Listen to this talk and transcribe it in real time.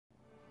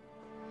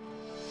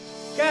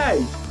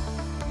Guys,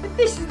 if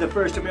this is the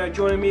first time you're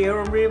joining me here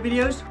on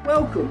RealVideos,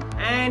 welcome.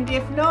 And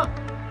if not,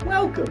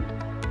 welcome.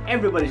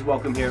 Everybody's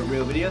welcome here at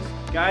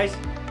RealVideos. Guys,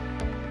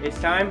 it's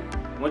time.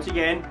 Once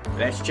again,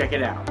 let's check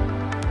it out.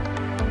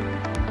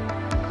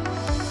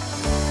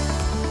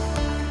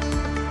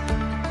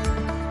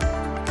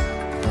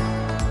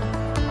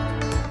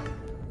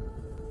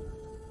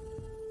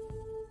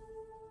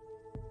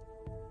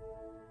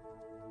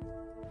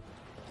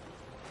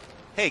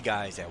 Hey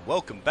guys, and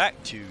welcome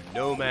back to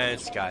No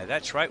Man's Sky.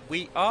 That's right,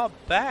 we are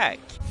back.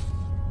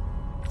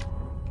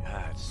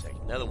 God's sake,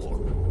 another warp.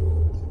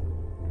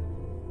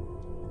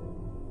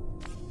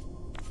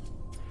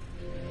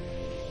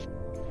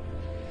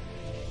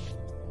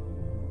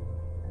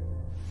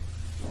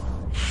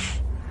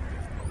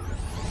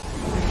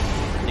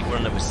 I think we're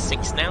on number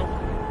 6 now.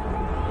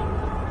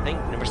 I think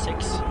number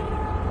 6.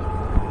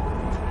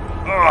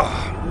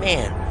 Oh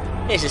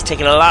man, this is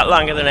taking a lot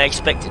longer than I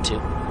expected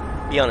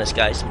to. Be honest,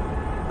 guys.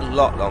 A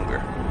lot longer.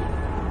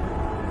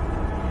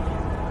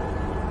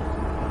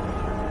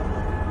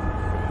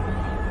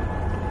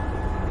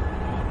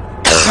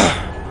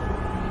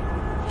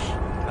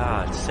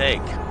 God's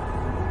sake.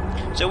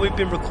 So we've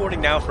been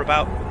recording now for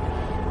about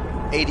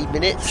 80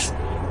 minutes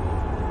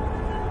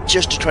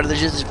just to try to do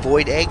this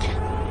void egg.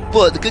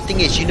 But the good thing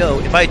is, you know,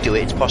 if I do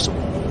it, it's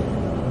possible.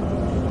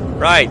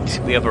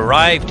 Right, we have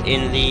arrived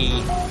in the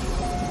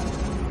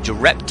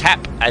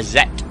Direct-Tap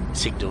Azet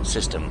signal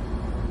system.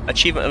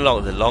 Achievement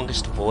unlocked, the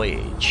longest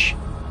voyage.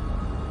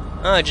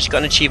 Oh, I just got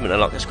an achievement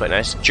unlocked, that's quite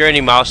nice.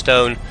 Journey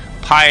milestone,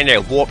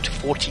 Pioneer, warped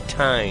 40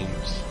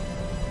 times.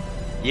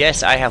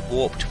 Yes, I have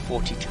warped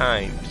 40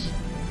 times.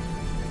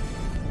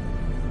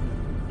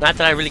 Not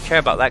that I really care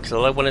about that, because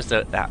all I want is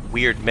that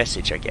weird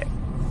message I get.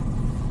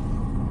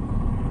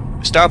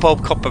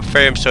 Starbulb, copper,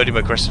 barium, sodium,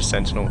 aggressive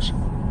sentinels.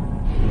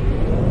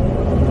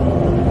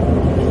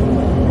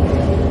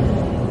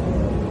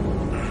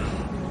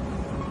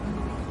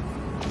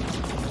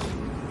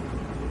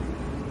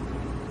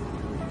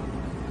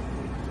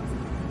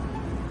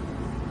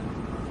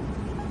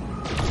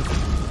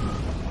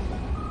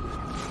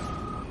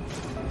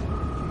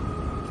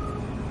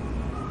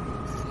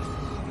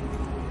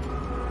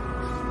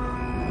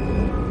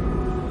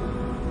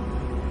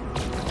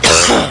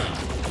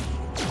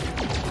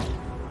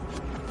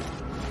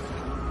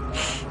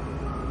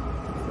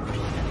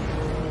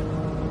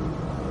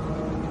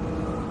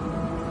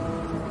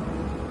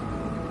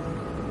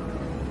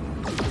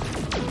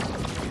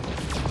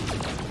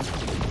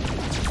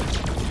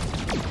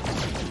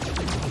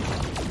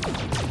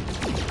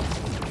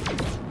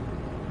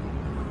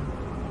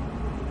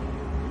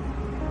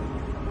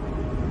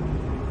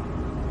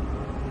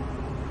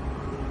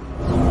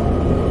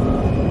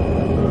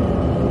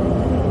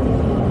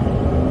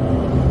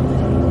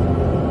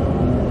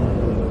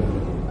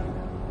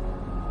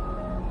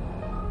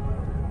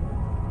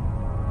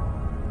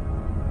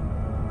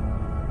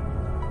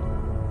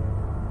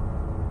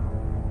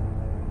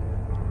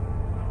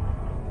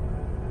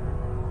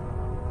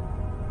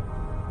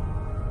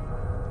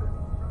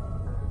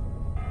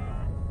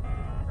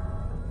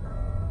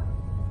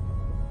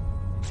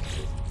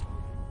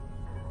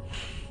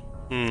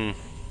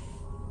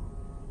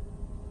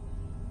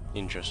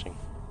 Interesting.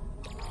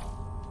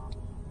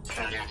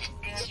 Product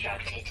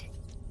constructed.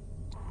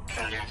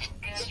 Product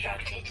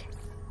constructed.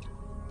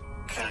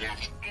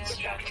 Product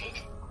constructed.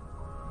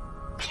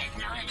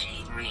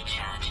 Technology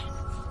recharge.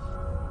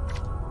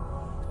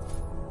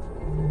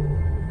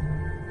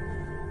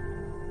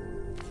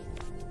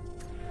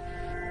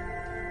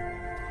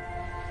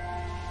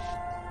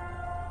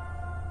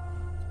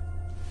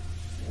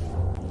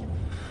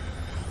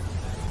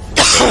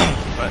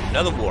 Right,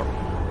 another warp.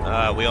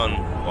 We on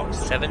what,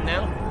 7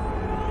 now?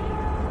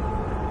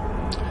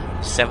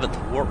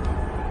 7th warp.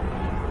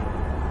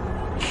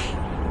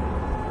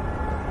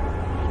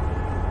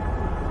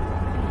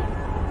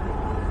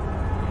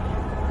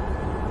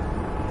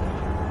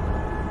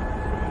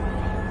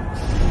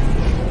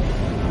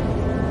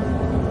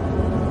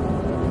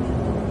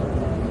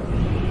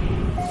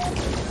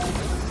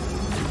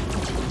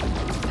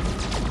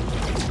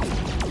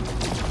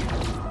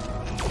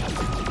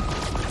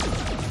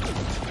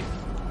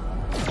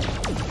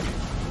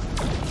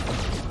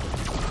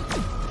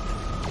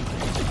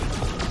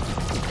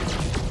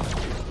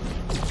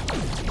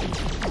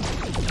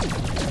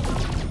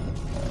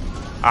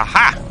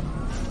 Aha!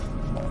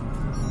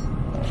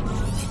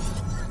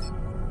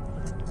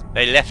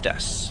 They left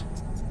us.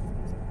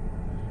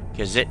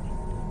 Is it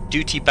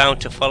duty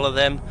bound to follow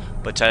them,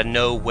 but I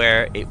know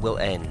where it will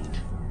end.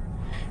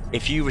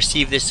 If you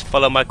receive this,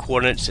 follow my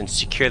coordinates and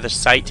secure the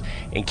site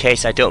in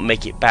case I don't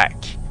make it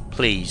back.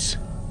 Please.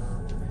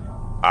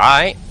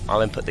 Alright,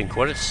 I'll input the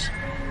coordinates.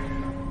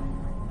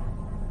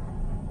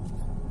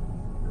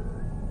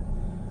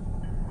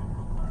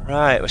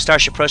 Right, well,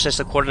 Starship processed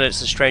the coordinates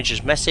of the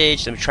stranger's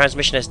message. The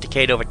transmission has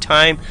decayed over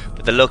time,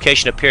 but the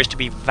location appears to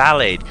be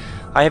valid.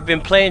 I have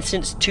been playing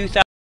since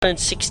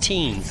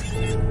 2016.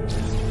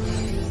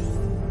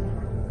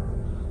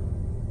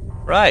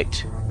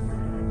 Right.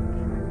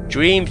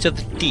 Dreams of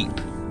the deep.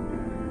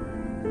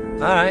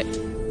 Alright.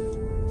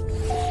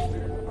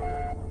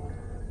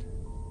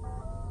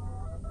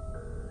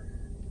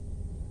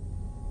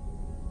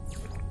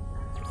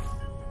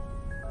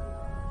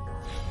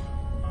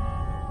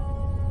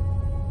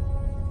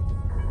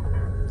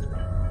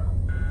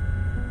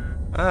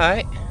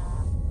 Alright.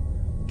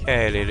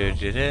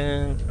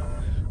 Okay.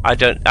 I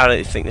don't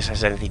think this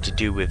has anything to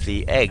do with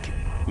the egg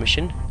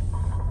mission,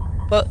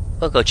 but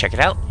we'll go check it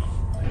out.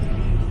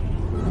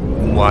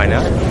 Why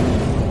not?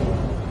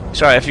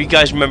 Sorry, if you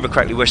guys remember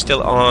correctly, we're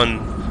still on,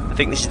 I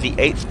think this is the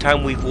 8th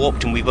time we've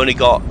warped, and we've only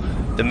got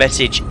the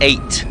message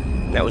 8.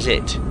 That was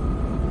it.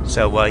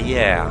 So,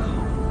 yeah.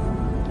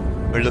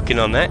 We're looking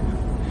on that.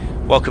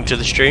 Welcome to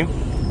the stream.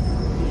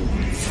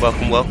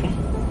 Welcome, welcome.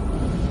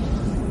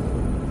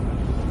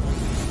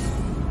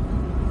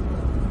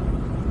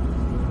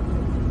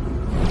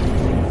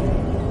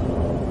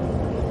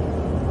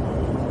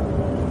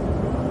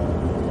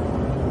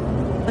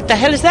 What the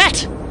hell is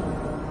that?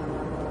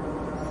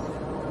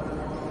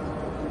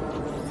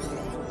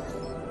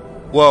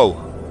 Whoa.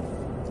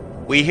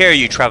 We hear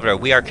you, traveler.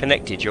 We are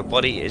connected. Your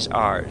body is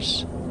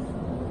ours.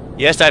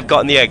 Yes, I've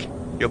gotten the egg.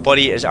 Your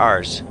body is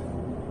ours.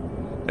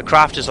 The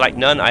craft is like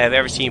none I have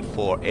ever seen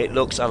before. It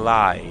looks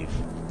alive.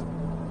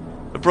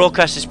 The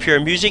broadcast is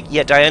pure music,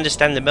 yet I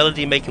understand the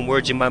melody making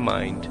words in my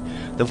mind.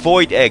 The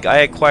void egg I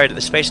acquired at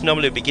the space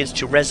anomaly begins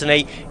to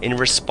resonate in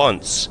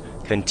response.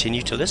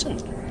 Continue to listen.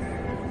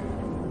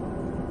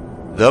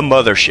 The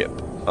mothership.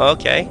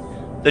 Okay.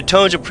 The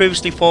tones of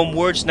previously formed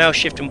words now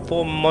shift in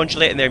form and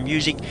modulating their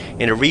music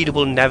into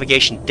readable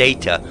navigation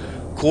data.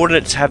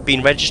 Coordinates have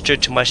been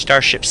registered to my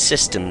starship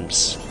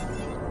systems.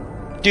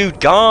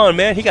 Dude, gone,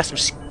 man. He got some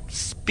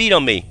speed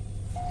on me.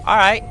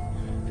 Alright.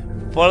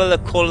 Follow the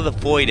call of the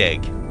void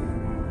egg.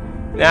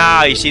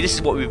 Now, you see, this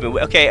is what we've been...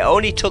 Okay, it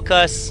only took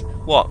us,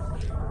 what?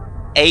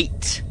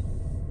 8...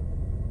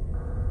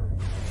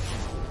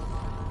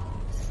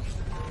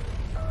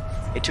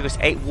 It took us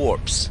 8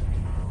 warps.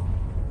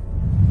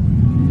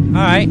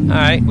 Alright,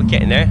 we're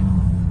getting there.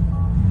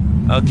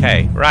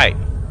 Okay, right.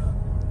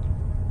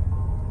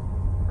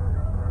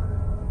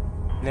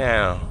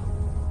 Now,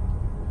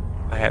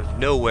 I have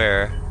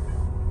nowhere.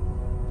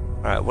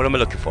 Alright, what am I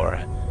looking for?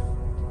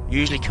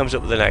 Usually comes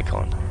up with an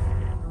icon.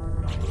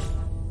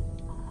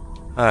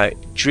 Alright,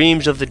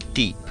 Dreams of the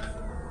Deep.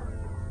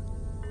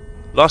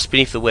 Lost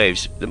Beneath the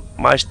Waves. No,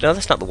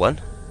 that's not the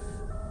one.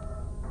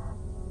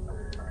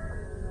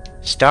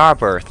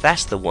 Starbirth,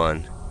 that's the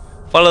one.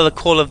 Follow the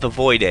call of the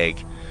void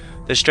egg.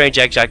 The strange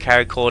eggs I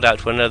carried called out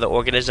to another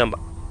organism,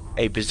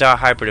 a bizarre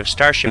hybrid of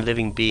starship and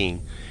living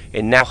being.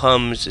 It now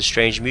hums a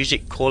strange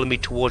music, calling me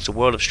towards a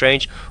world of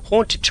strange,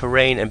 haunted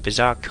terrain and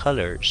bizarre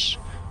colors.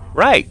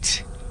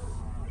 Right.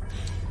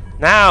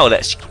 Now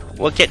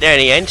we'll get there in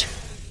the end.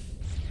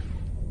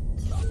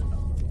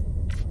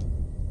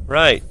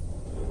 Right.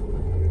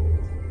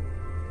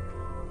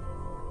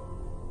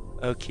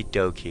 Okie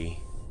dokie.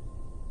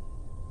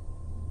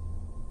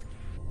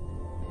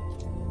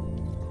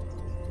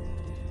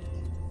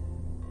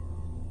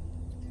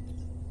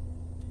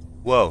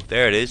 Whoa,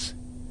 there it is.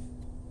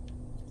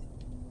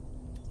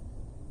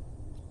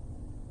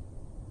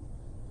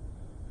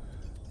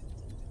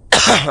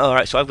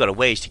 Alright, so I've got a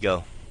ways to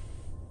go.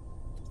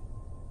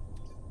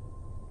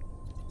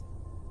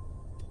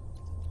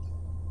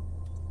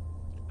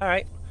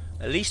 Alright,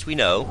 at least we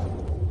know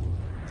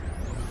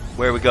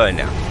where we're going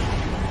now.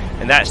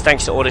 And that's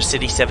thanks to Order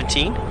City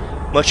 17.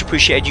 Much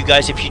appreciated, you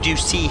guys. If you do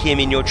see him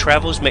in your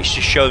travels, make sure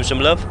to show him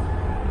some love.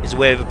 It's a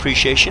way of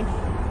appreciation.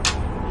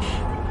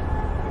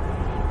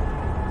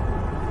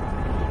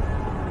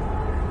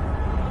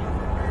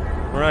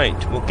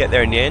 Right, we'll get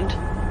there in the end.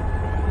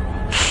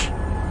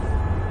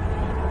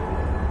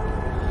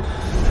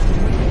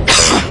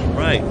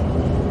 Right.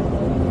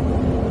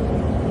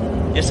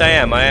 Yes, I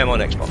am on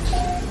Xbox.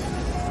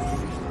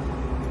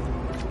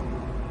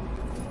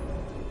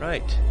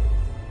 Right.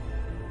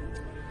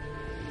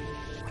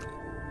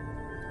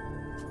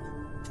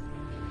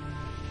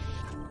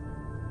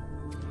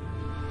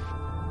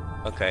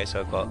 Okay,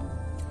 so I've got...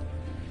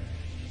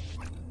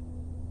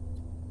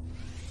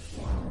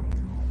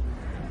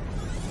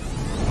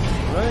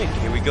 Right,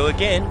 here we go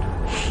again.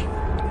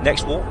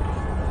 Next warp.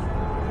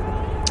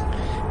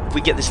 If we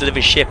get this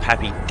living ship,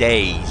 happy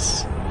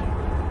days.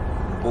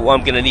 But what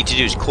I'm going to need to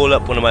do is call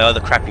up one of my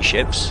other crappy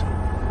ships.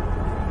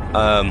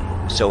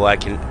 So I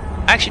can...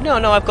 Actually,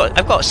 no, I've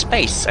got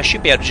space. I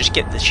should be able to just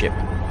get the ship.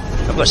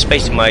 I've got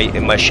space in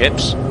my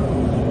ships.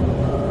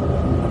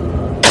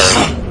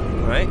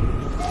 Right.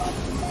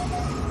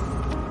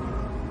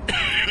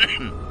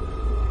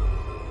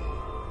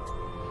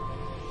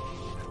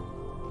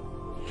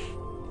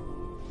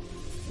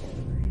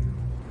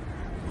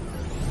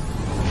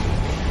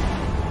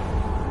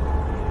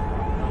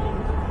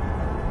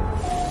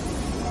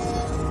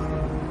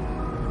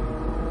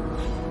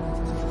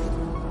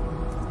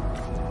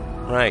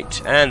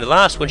 Right, and the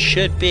last one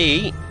should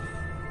be...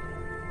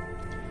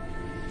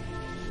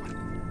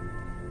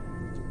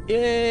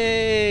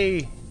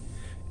 Yay!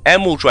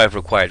 Emerald drive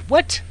required.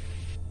 What?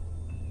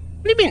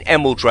 What do you mean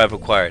emerald drive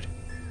required?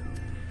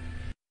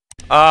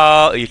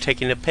 Oh, you're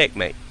taking the pick,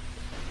 mate.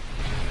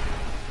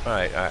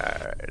 Alright,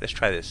 let's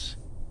try this.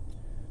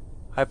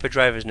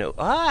 Hyperdrive is no.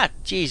 Ah,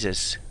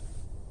 Jesus.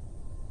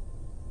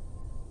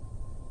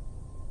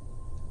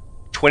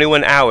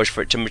 21 hours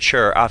for it to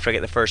mature after I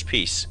get the first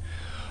piece.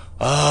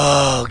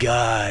 Oh,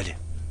 God.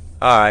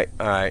 Alright.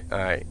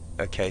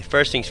 Okay,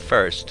 first things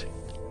first.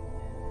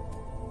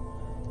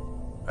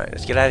 Alright,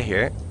 let's get out of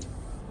here.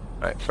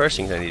 Alright, first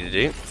things I need to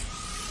do.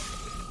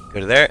 Go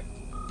to there.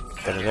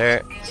 Go to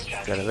there.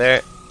 Go to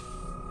there.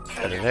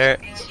 Go to there.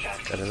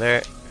 Go to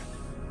there.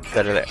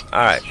 Go to there.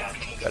 Alright.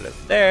 Go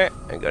to there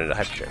and go to the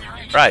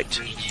hyperdrive.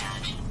 Right.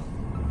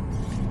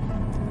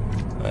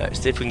 Alright,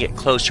 see if we can get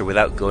closer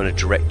without going a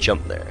direct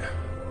jump there.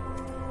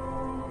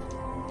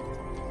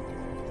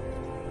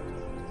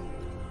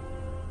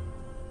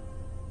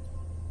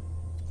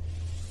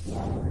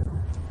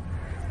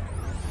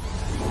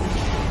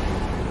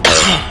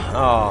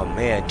 Oh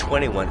man,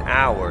 21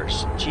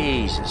 hours.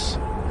 Jesus.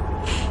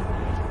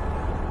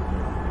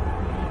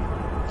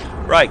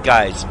 Right,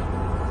 guys.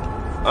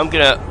 I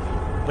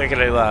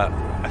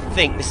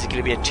think this is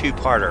gonna be a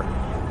two-parter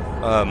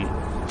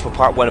for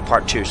part 1 and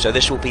part 2. So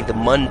this will be the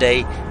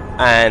Monday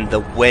and the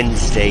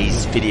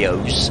Wednesdays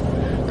videos,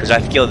 because I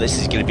feel this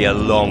is gonna be a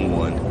long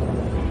one.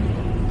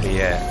 But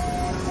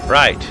yeah.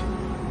 Right.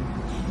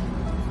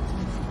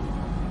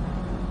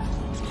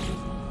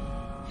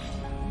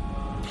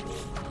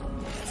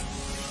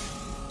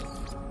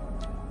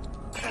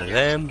 One of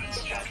them.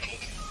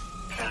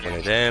 One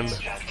of them.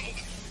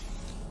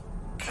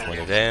 One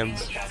of them.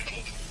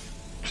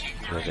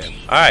 One of them.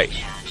 Alright.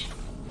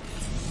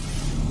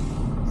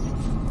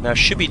 Now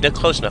should be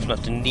close enough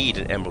not to need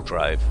an emerald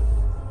drive.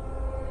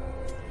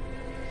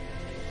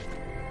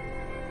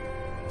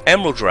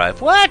 Emerald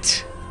drive?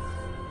 What?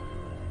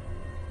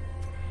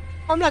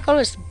 I'm like on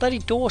this bloody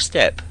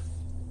doorstep.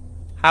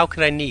 How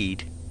can I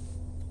need?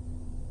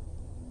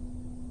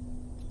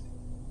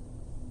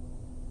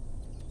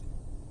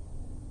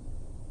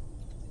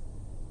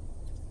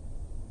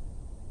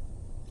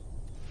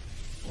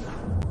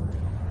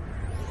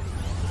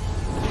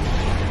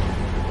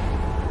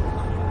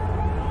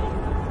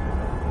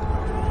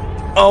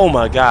 Oh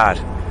my God.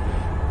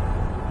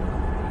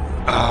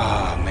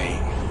 Ah, oh,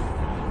 mate.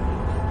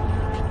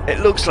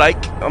 It looks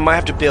like I might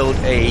have to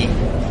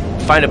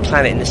find a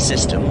planet in the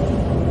system.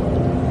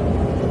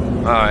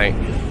 Alright.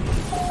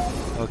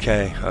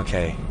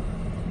 Okay.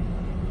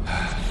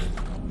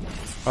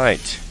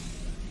 Right.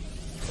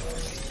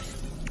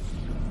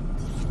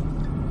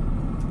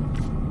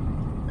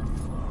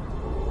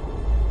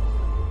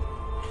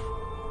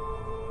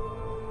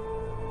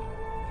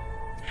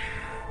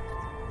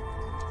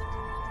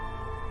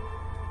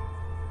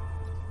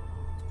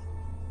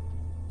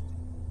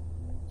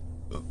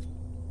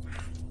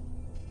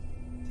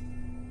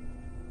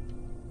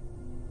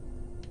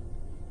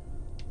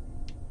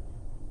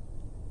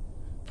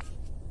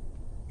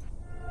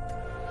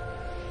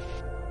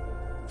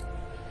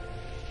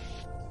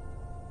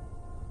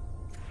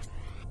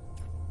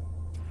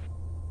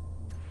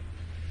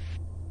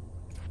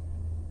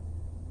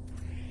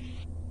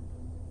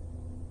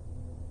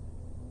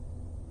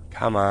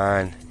 Come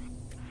on.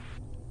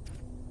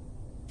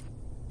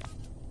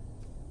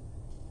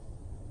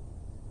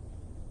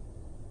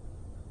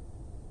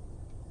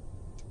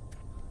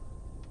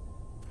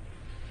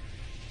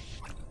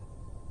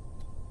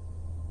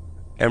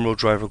 Emerald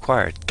drive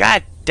required.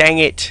 God dang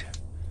it!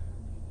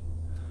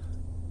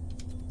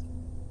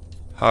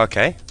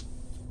 Okay.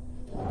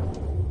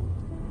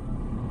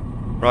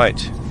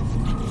 Right.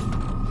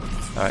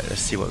 Alright, let's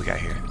see what we got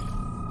here.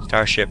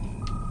 Starship.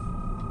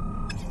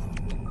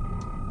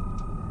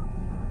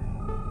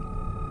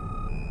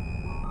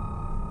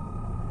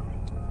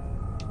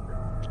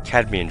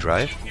 Cadmium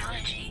drive.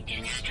 Technology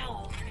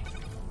installed.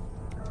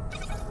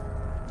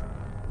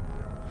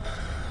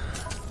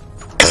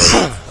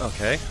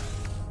 Okay.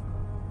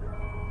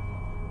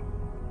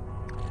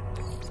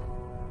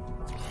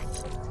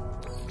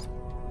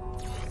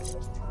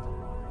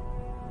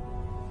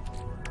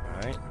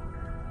 Alright.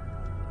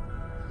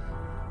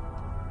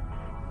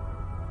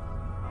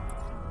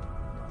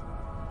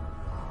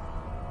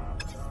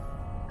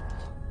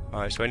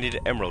 Alright, so I need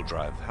an emerald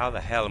drive. How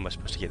the hell am I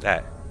supposed to get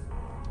that?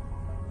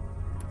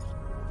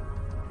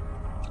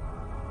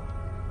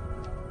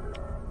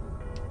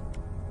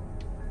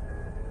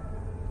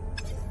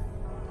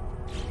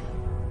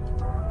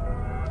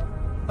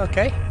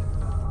 Okay.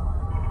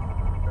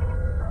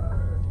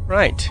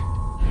 Right.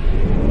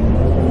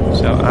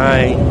 So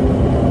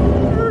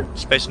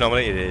space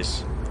anomaly it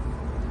is.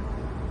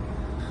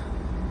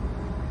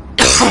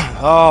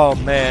 Oh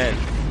man.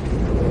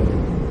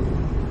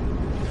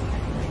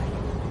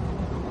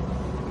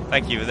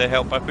 Thank you for the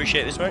help. I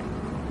appreciate this, mate.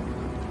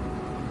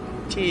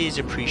 It is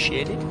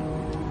appreciated.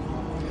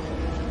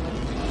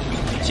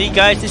 See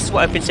guys, this is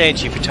what I've been saying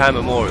to you for time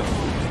immemorial.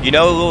 You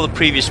know all the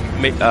previous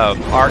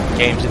ARC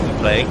games that we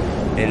play,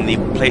 and the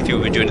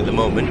playthrough we're doing at the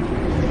moment,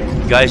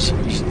 you guys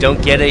don't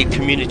get a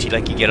community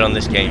like you get on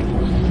this game.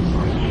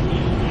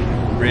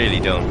 Really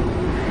don't.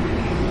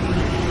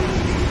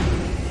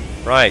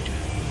 Right.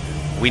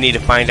 we need to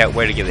find out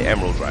where to get the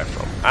emerald drive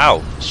from.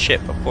 Ow!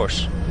 Ship, of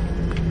course.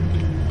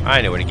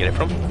 I know where to get it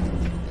from.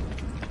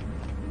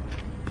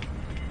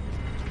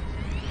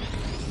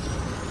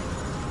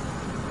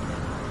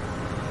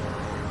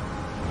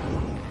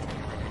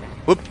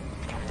 Whoop!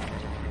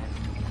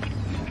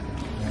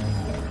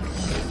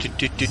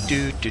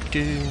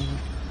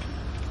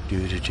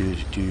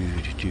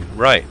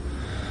 Right.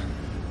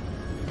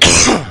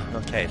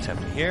 Okay, it's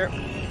happening here.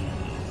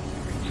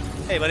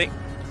 Hey, buddy.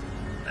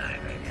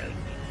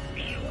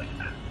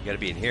 You gotta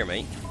be in here,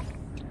 mate.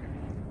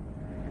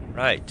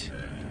 Right.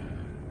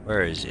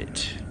 Where is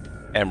it?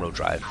 Emerald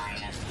drive.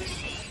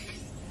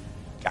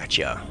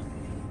 Gotcha.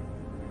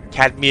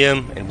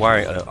 Cadmium and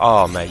wiring.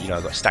 Oh man, you know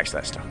I've got stacks of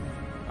that stuff.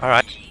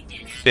 Alright.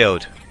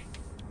 Build.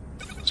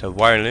 So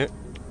wiring loot.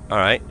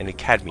 Alright, and the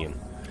cadmium.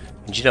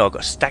 And you know I've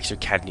got stacks of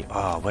cadmium.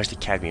 Oh, where's the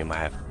cadmium I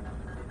have?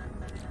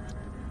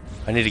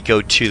 I need to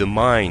go to the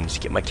mines to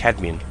get my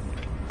cadmium.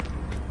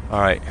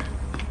 Alright.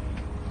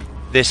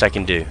 This I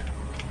can do.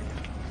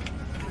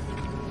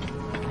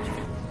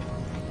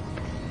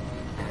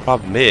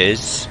 Problem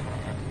is,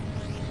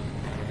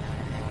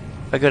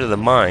 if I go to the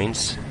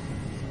mines,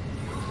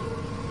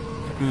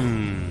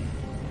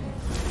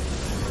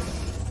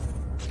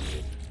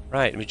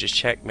 right, let me just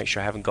check, make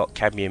sure I haven't got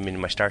cadmium in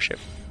my starship.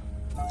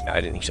 No, I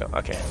didn't think so.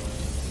 Okay.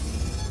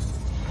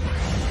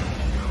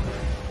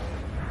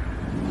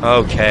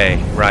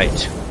 Okay,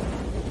 right.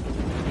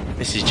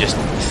 This is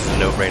a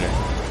no-brainer.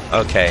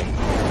 Okay.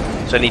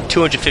 So I need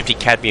 250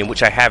 cadmium,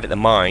 which I have at the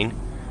mine.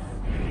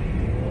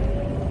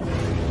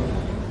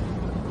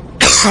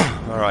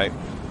 Alright.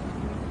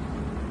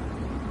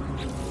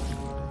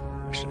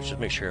 Let's just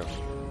make sure.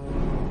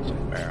 So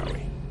where are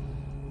we?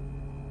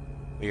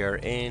 We are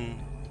in...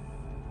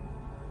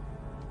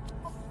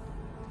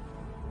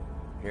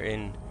 We're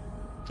in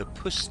the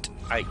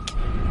Pustike.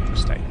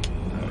 Pustike.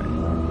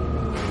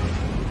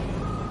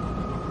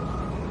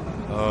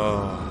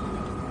 Oh.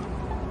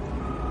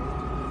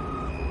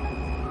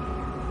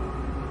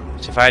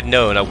 So if I had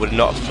known, I would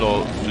not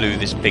have flew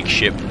this big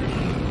ship.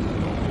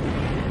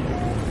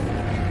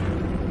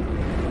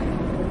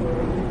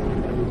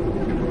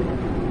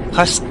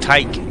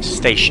 Pustike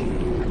Station.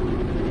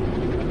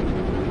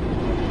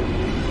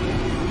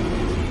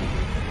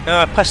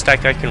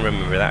 Pustike, I can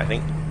remember that, I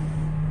think.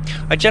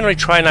 I generally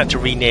try not to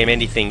rename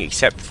anything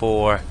except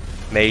for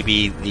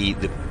maybe the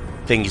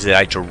things that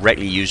I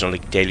directly use on a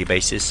daily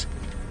basis.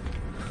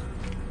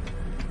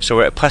 So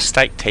we're at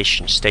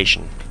Pustike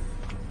Station.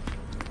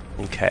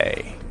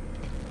 Okay.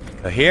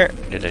 Go here.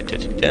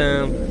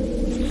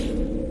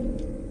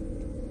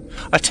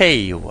 I'll tell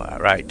you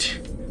what, right.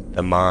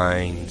 The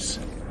mines.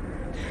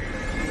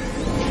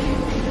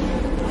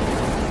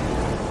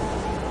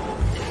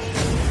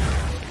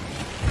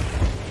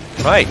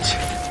 Right.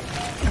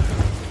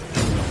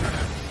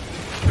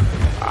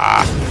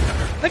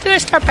 What did I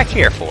start back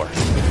here for?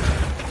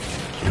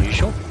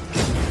 Usual.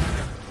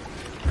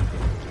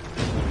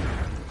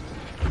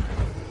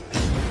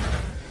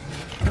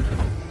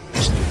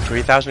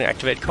 3,000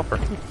 activated copper.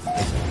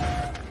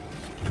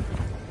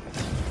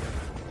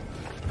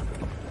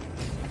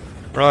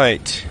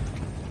 Right.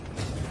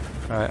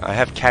 I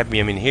have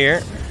cadmium in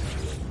here,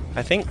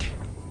 I think.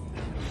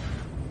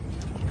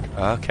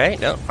 Okay,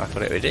 no, I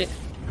thought it did.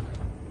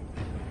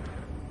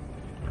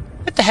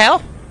 What the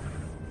hell?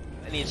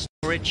 I need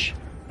storage.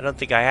 I don't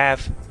think I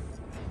have.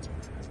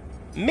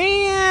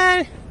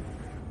 Man!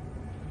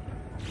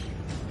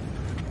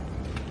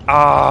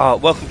 Ah,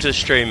 welcome to the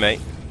stream, mate.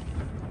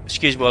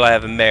 Excuse me while I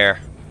have a mare.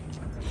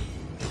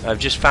 I've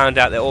just found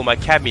out that all my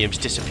cadmium's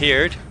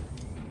disappeared.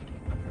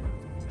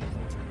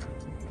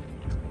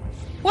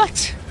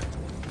 What?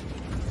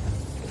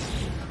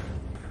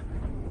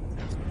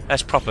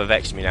 That's proper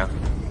vexed me now.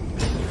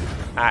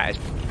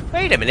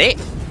 Wait a minute.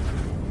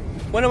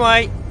 When am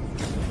I...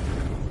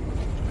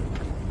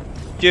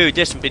 Dude,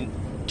 there's been...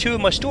 2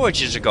 of my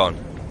storages are gone.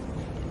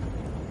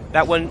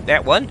 That one.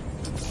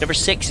 Number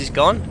 6 is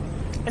gone.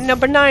 And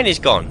number 9 is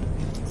gone.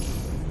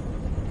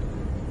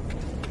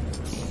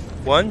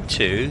 1,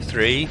 2,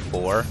 3,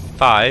 4,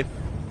 5.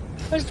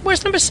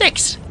 Where's number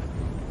 6?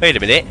 Wait a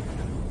minute.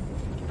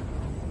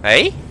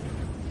 Hey?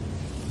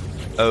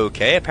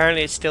 Okay,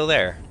 apparently it's still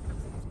there.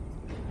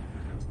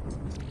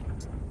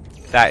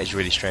 That is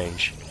really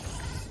strange.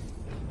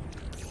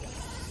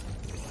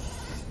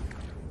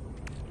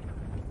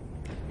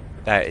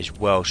 That is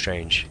well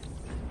strange.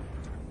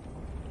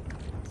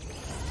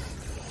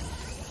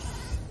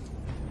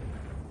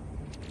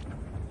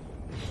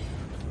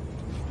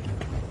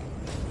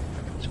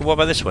 So what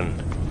about this one?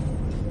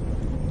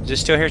 Is it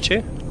still here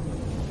too?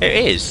 It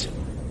is.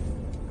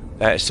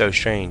 That is so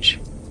strange.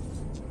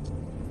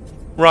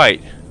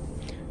 Right.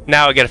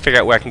 Now I gotta figure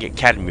out where I can get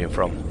cadmium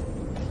from.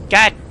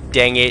 God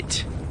dang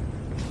it.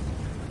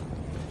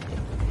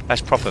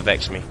 That's proper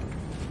vexed me.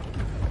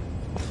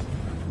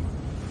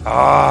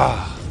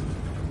 Ah.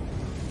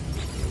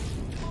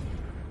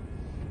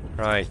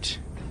 Right.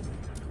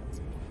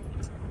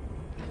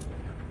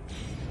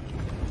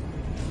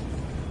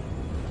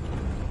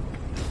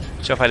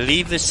 So if I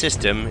leave the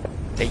system,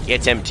 it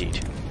gets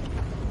emptied.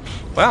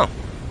 Well,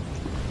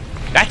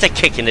 that's a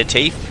kick in the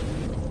teeth.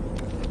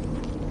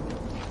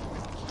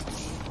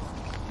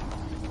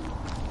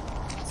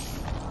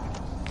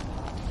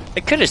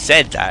 They could have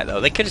said that,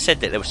 though. They could have said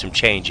that there were some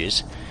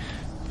changes.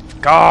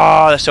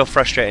 God, that's so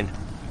frustrating.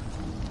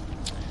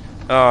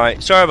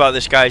 Alright, sorry about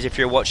this, guys, if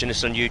you're watching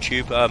this on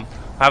YouTube. I'm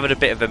having a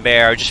bit of a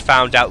mare. I just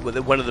found out with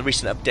one of the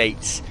recent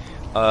updates,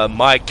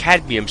 my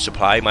cadmium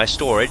supply, my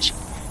storage,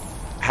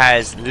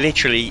 has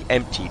literally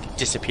emptied,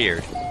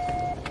 disappeared.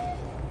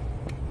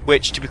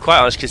 Which, to be quite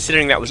honest,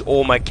 considering that was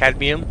all my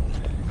cadmium,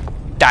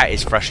 that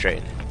is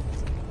frustrating.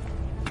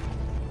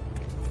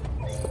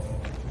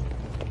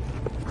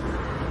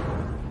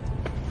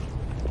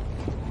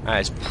 That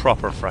is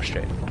proper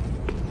frustrating.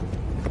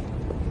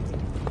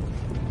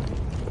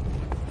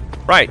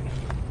 Right.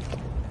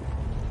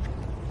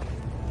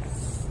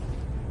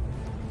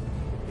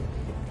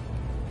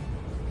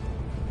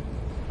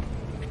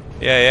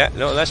 Yeah,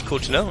 no, that's cool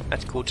to know.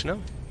 That's cool to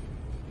know.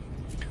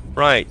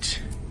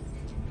 Right.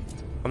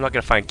 I'm not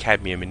gonna find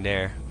cadmium in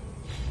there.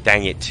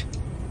 Dang it.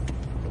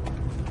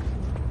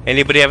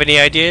 Anybody have any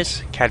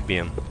ideas?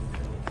 Cadmium.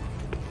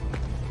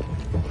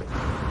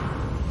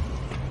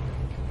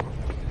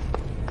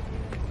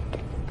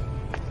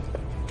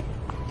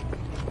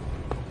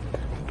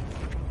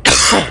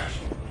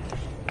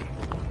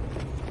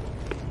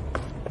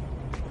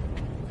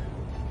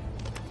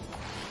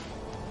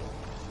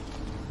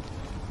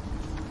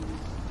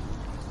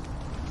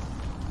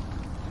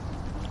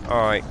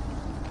 Alright.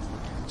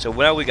 So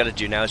what we gotta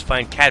do now is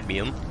find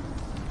cadmium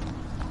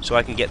so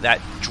I can get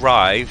that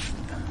drive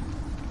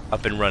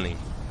up and running.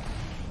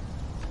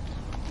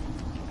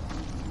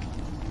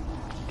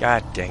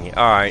 God dang it.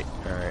 Alright,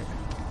 alright.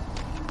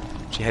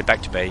 So head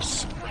back to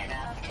base.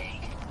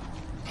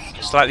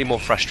 Slightly more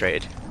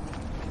frustrated.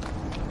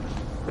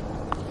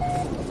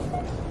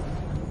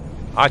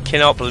 I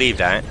cannot believe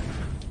that.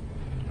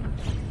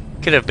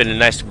 Could have been a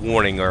nice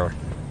warning or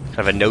kind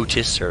of a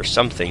notice or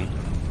something.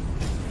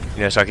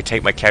 You know, so I could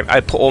take my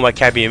I put all my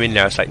cadmium in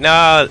now. It's like,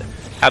 no,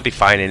 I'll be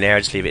fine in there.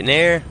 Just leave it in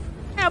there.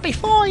 I'll be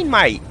fine,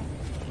 mate.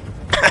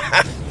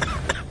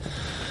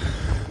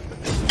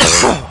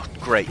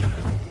 Great.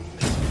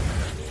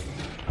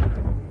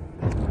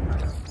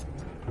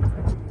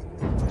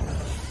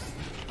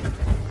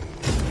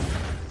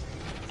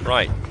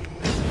 Right.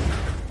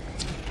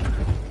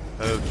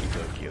 Okie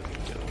dokie,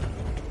 okie dokie.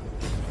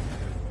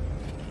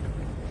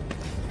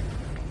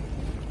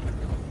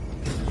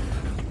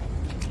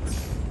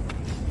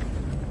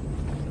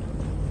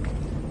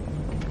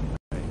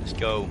 Let's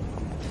go.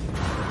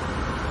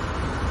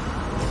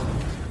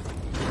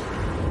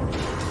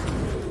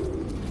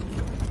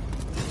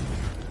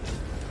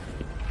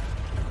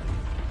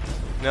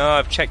 No,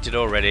 I've checked it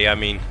already. I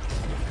mean,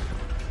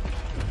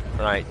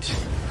 right.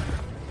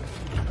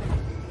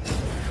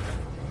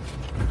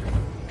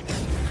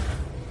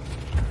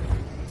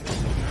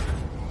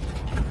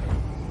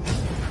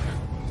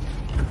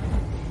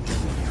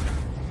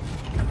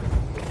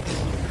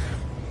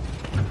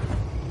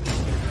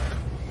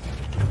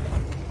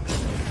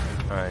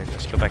 Alright,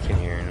 let's go back in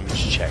here and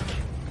let's check.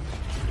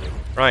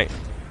 Right.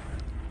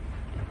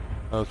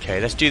 Okay,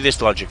 let's do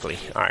this logically.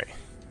 Alright.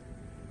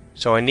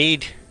 So I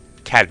need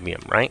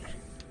cadmium, right?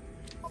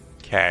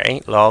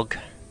 Okay, log.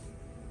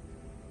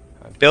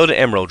 Build an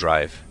emerald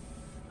drive.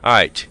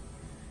 Alright.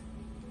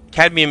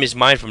 Cadmium is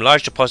mined from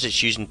large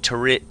deposits using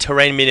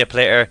terrain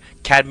manipulator.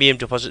 Cadmium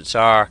deposits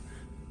are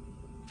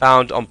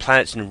found on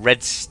planets and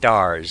red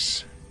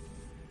stars.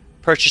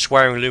 Purchase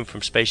wiring loom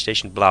from space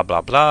station, blah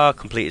blah blah.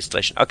 Complete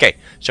installation. Okay,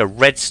 so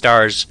red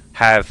stars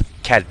have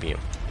cadmium.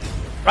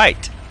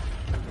 Right.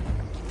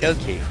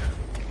 Okay.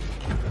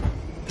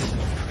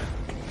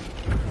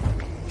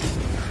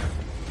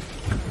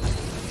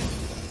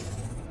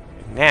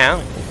 Now,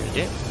 what we're gonna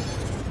do?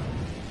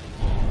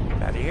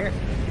 Get out of here.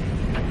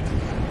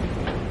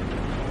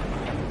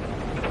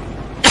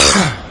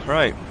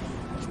 Right.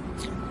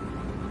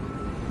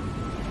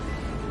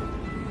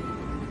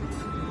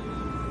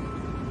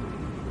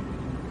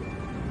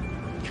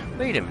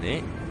 Wait a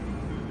minute.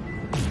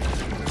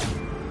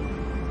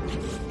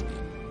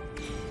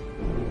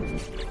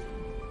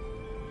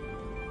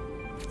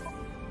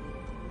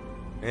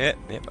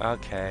 Yep,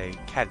 okay.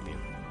 Cadmium.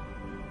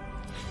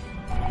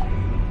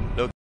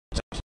 Look.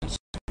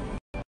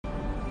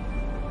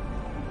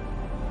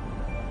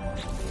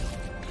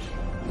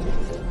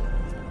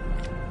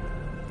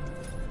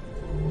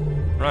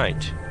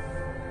 Right.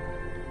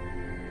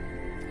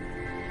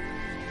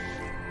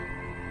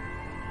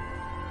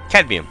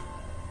 Cadmium.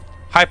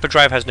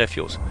 Hyperdrive has no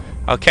fuels.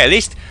 Okay, at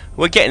least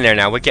we're getting there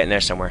now. We're getting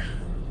there somewhere.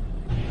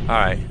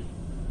 Alright.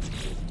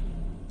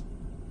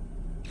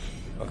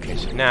 Okay,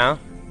 so now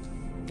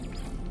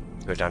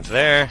go down to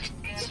there.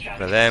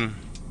 One of them.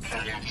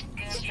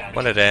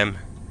 One of them.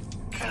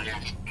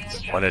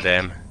 One of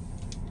them.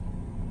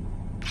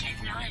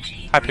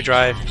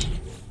 Hyperdrive.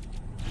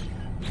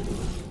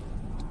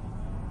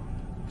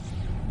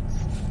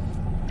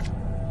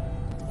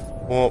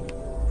 Warp.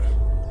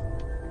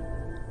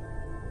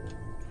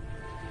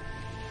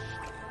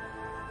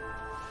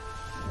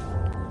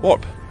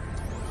 Warp.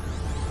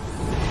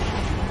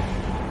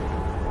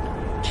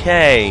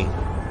 Okay.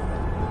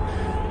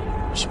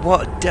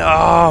 What?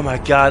 Oh my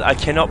god, I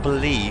cannot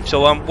believe.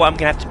 So what I'm going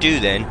to have to do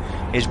then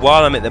is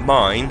while I'm at the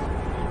mine,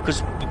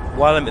 because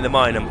while I'm at the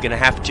mine I'm going to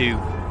have to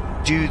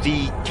do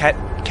the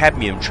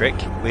cadmium trick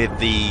with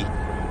the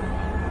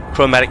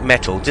chromatic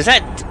metal. Does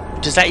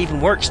that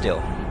even work still?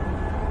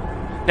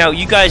 Now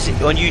you guys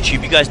on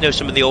YouTube, you guys know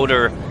some of the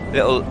older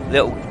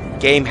little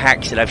game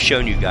hacks that I've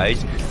shown you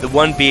guys. The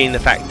one being the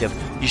fact of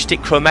you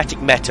stick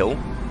chromatic metal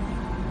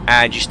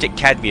and you stick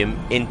cadmium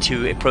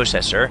into a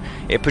processor,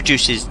 it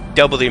produces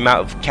double the amount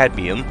of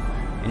cadmium,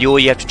 and all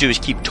you have to do is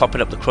keep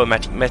topping up the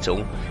chromatic metal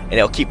and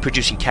it'll keep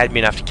producing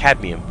cadmium after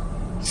cadmium.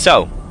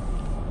 So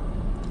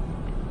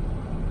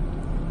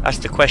that's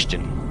the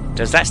question.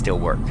 Does that still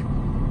work?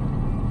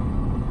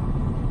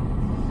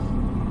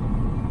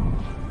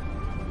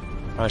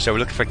 Alright, so we're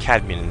looking for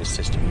cadmium in this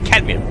system.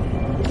 Cadmium!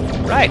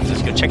 Right,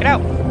 let's go check it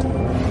out.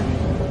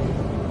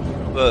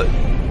 But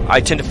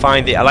I tend to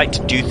find that I like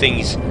to do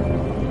things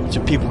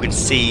so people can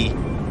see,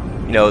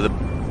 you know,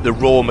 the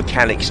raw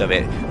mechanics of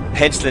it.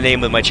 Hence the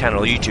name of my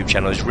channel, YouTube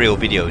channel, is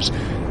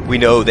RealVideos. We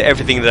know that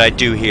everything that I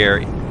do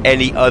here,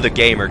 any other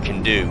gamer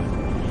can do.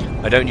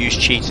 I don't use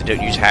cheats, I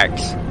don't use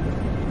hacks,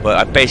 but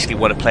I basically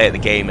want to play the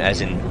game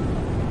as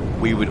in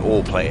we would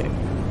all play it.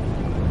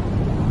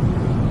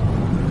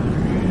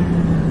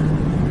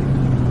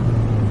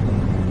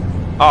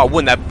 Oh,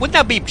 wouldn't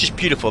that be just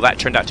beautiful? That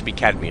turned out to be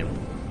cadmium.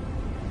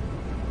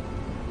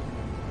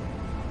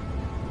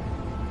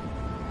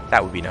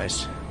 That would be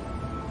nice.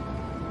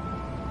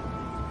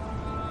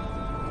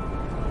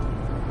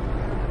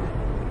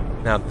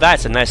 Now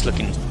that's a nice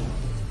looking...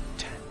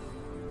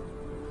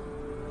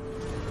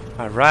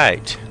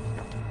 Alright.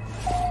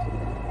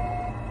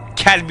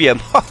 Cadmium!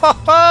 Ho ho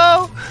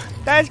ho!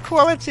 That's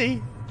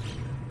quality!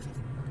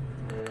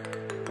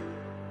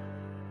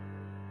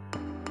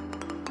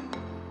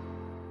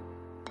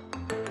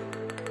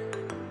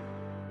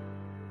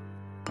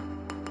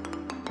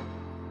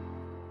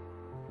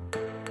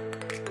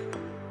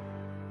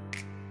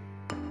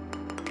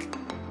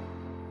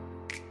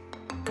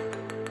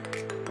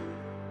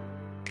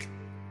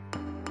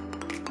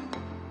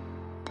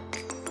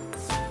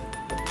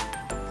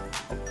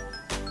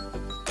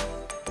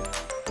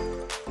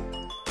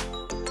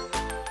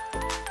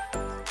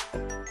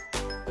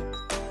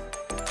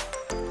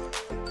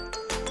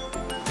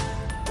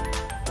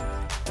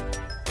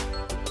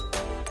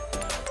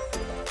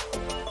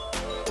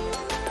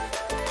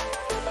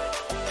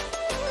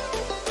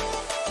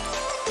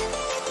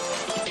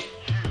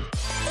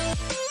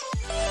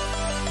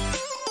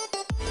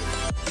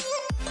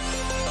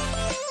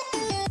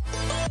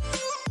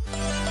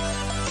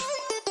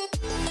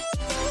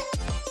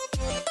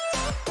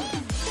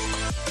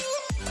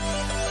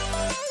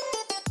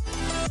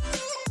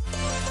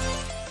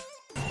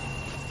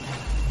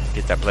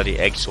 Get that bloody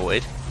egg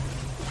sorted.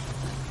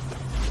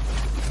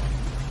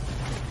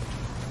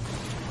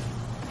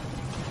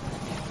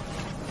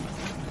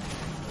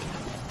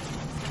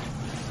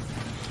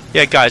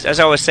 Yeah, guys,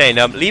 as I was saying,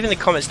 leave in the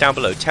comments down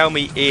below. Tell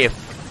me if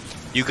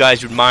you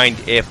guys would mind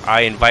if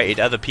I invited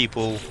other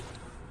people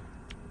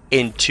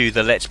into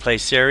the Let's Play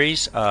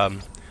series.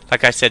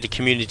 Like I said, the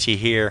community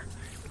here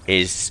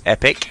is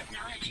epic.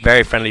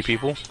 Very friendly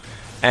people.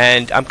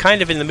 And I'm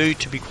kind of in the mood,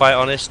 to be quite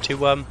honest, to,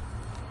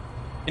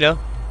 you know,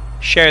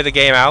 share the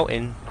game out,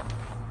 and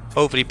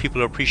hopefully people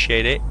will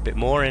appreciate it a bit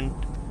more, and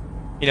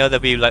you know, there'll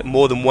be like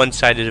more than one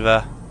sided of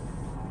a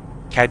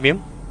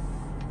cadmium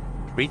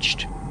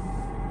reached.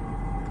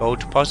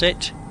 Gold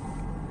deposit,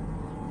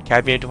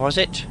 cadmium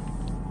deposit,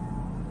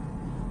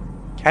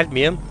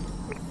 cadmium.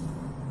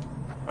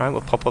 Alright,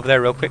 we'll pop over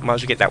there real quick, might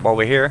as well get that while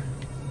we're here.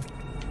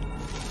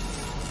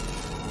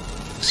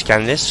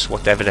 Scan this,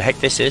 whatever the heck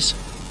this is.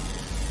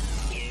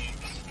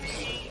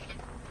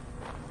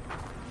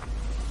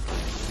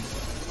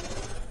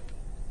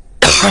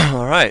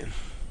 Alright.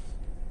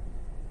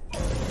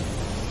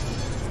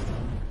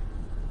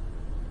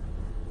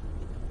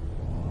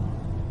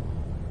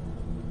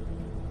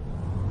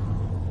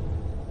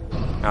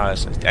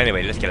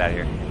 Anyway, let's get out of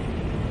here.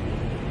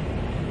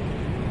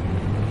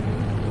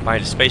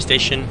 Find a space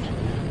station.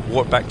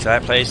 Warp back to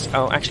that place.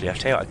 Oh, actually, I'll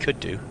tell you what I could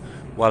do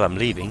while I'm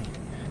leaving.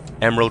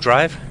 Emerald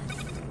Drive.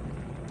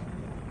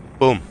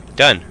 Boom.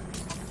 Done.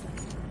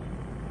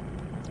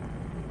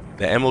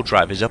 The Emerald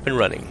Drive is up and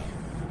running.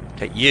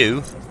 Take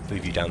you,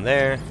 move you down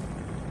there.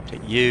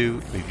 Take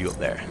you, move you up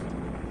there.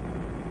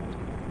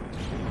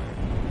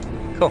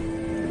 Cool.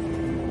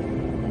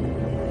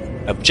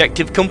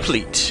 Objective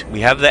complete.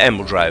 We have the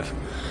Emerald Drive.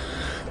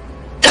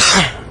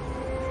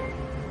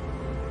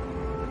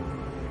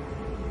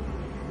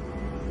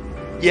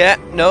 Yeah,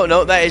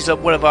 no, that is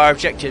one of our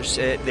objectives.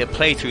 The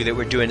playthrough that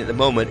we're doing at the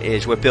moment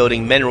is we're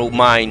building mineral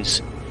mines,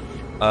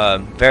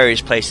 various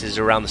places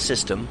around the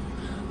system.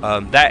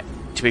 That,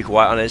 to be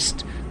quite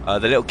honest, the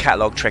little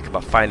catalog trick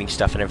about finding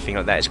stuff and everything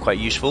like that is quite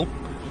useful.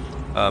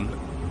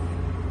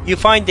 You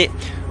find that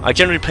I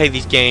generally play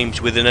these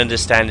games with an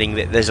understanding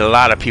that there's a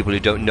lot of people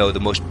who don't know the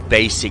most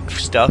basic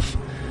stuff.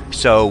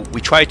 So we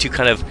try to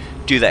kind of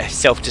do that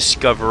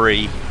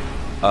self-discovery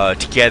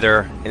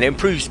together, and it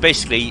improves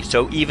basically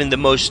so even the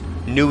most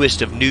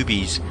newest of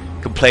newbies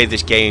can play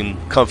this game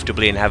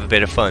comfortably and have a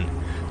bit of fun.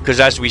 Because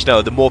as we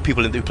know, the more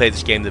people who play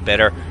this game, the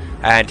better.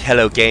 And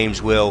Hello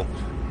Games will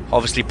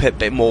obviously put a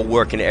bit more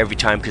work in it every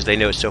time because they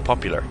know it's so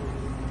popular.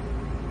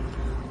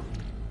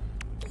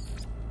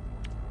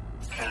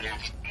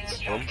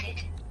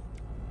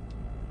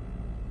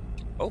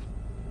 Oh,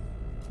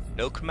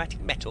 no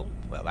chromatic metal.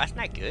 Well, that's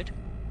not good.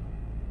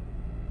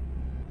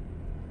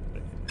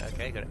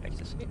 Okay, got to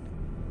access it.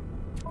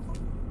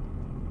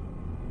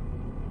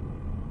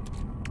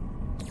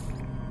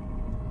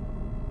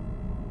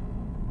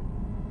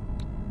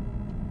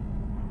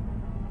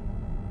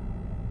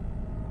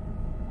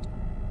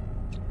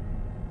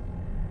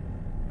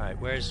 Alright,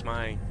 where's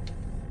my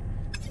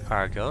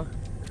cargo?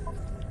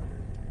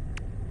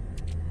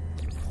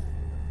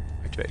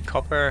 Activate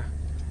copper,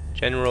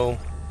 general.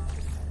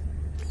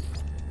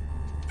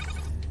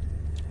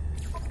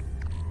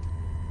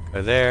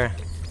 Go there.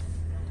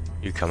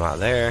 You come out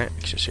there,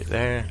 access it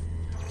there.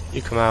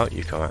 You come out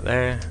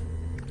there.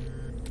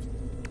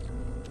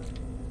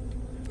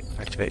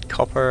 Activate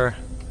copper.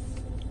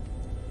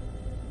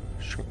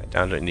 Shrink that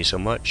down, don't need so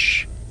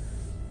much.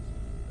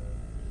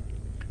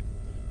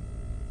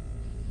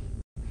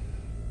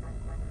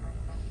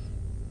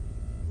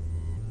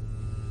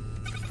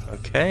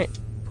 Okay,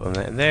 put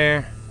that in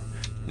there.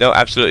 No,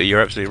 absolutely, you're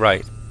absolutely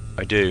right.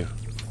 I do.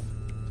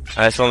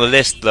 And it's on the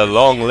list, the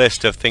long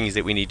list of things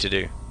that we need to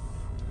do.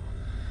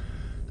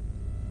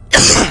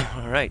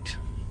 Alright.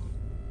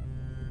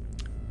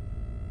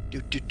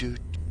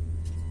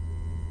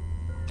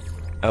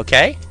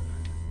 Okay.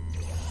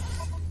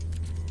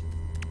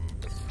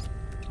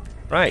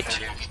 Right.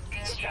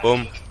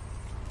 Boom.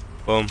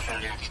 Boom.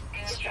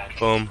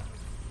 Boom.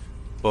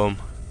 Boom.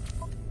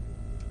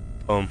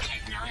 Boom.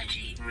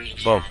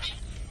 Boom.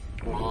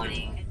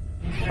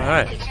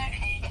 Alright.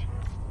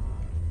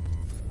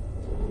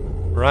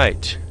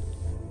 Right.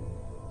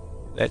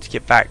 Let's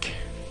get back.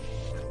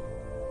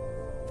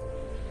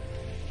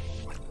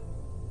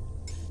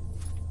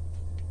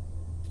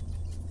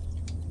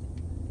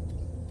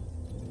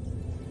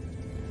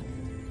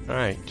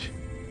 Alright.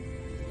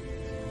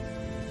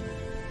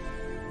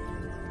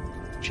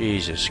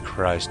 Jesus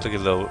Christ, look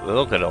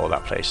at all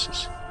that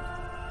places.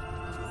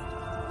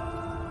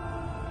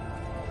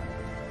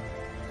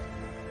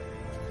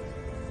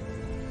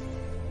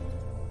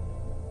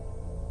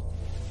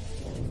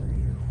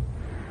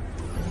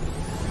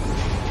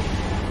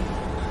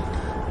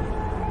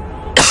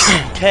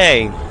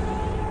 Okay.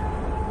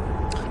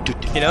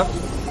 You know?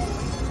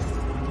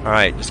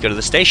 Alright, let's go to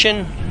the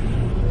station.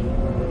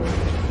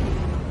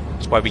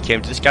 That's why we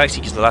came to this galaxy,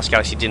 because the last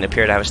galaxy didn't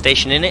appear to have a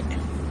station in it.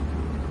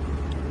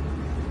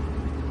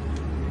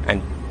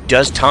 And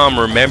does Tom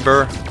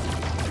remember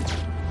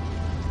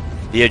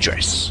the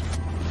address?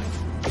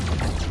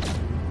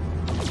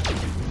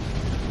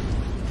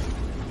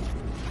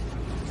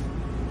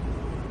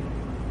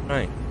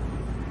 Right.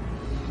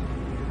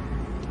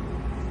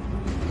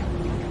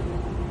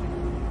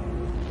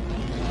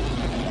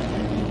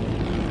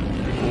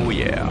 Oh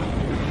yeah.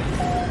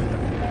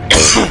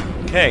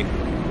 Okay.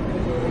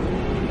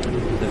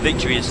 The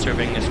victory is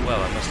serving us well,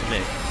 I must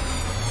admit.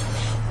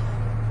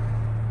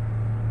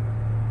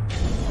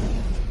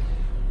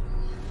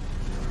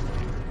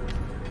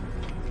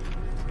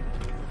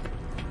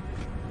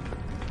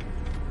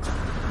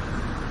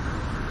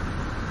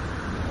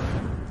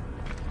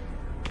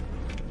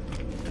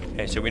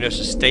 Okay, so we know it's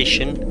a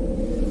station.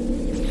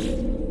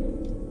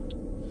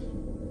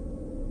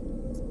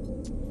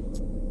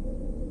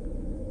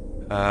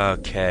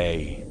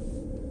 Okay.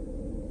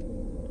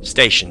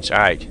 Stations,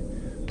 alright.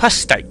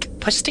 Pustic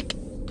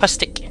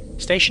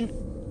station?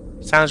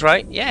 Sounds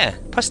right? Yeah,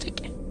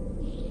 Pustic.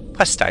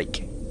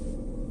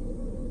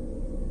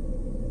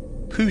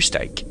 Poo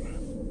steak.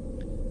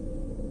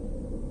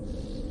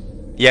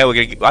 Yeah,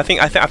 we're gonna.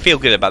 I feel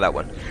good about that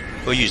one.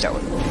 We'll use that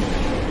one.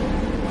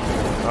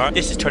 Alright,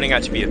 this is turning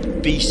out to be a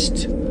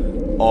beast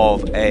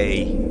of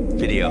a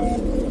video.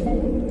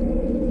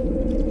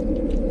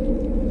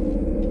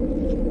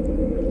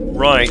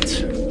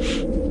 Right.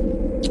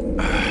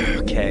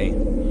 Okay.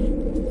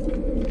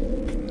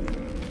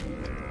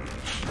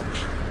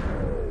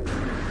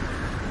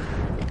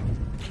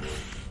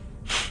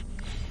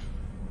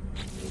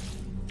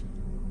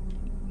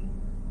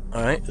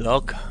 Alright,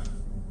 log.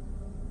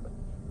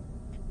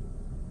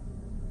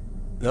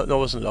 No, it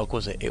wasn't log,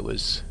 was it? It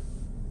was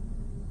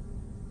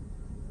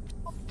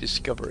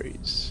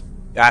discoveries.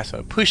 Ah,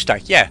 so push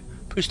stack, yeah,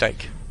 push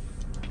stack.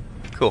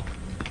 Cool.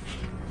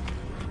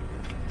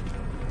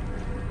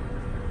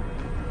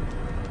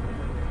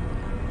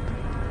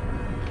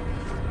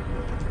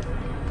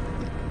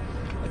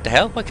 What the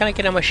hell? Why can't I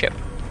get on my ship?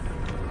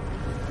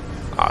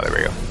 Ah, there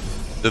we go.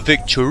 The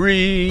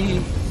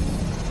victory!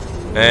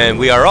 And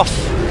we are off.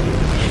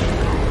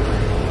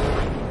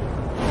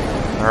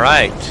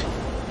 Alright.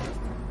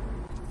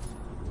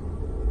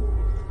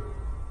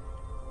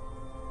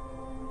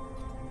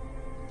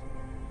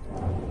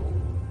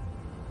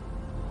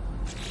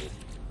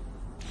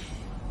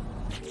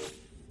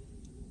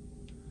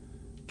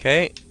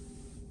 Okay.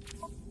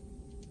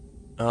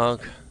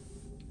 Og.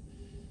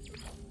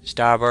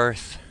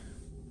 Starberth.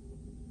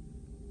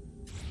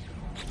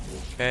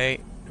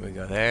 Okay, we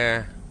go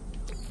there.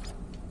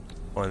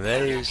 One of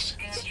these.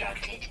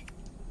 Constructed.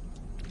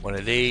 One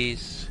of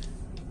these.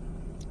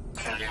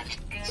 Product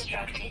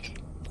constructed.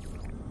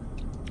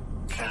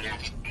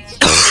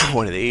 Product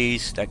One of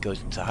these. That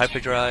goes into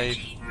hyperdrive.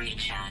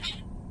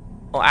 recharge.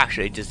 Oh,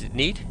 actually, does it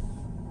need?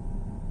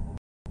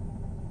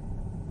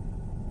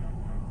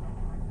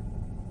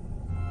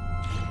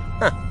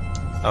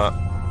 Huh.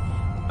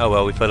 Oh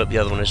well, we filled up the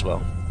other one as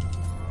well.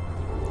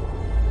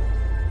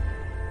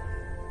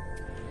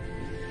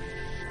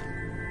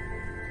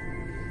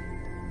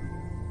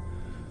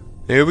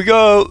 Here we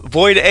go!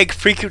 Void egg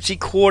frequency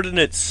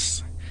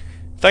coordinates!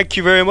 Thank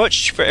you very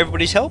much for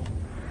everybody's help.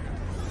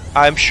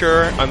 I'm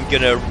sure I'm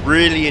gonna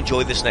really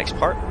enjoy this next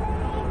part.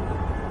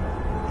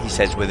 He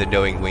says with a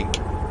knowing wink.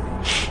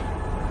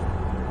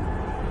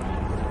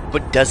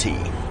 But does he?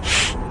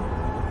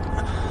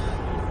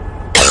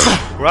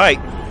 Right.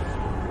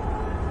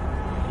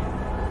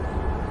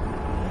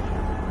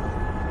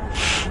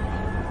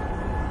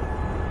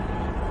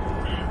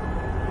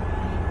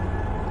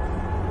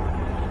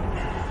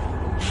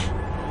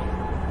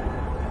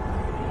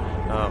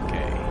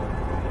 Okay.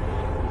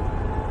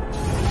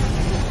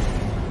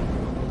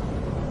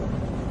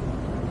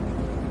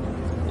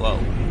 Whoa.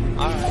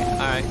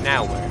 Alright,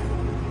 now where?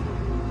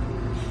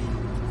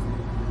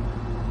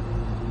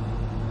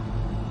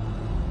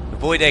 The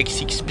void egg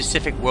seeks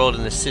specific world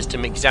in the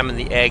system. Examine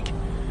the egg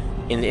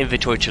in the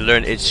inventory to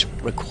learn its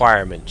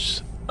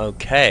requirements.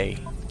 Okay.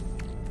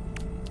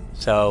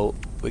 So,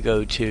 we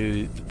go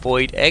to the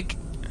void egg.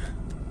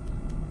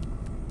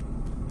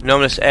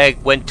 Anomalous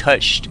egg, when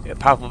touched, a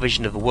powerful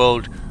vision of the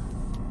world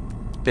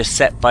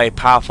beset by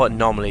powerful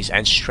anomalies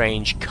and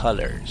strange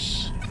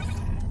colors.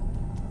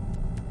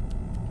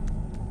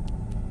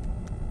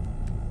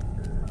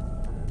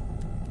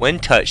 When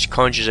touched,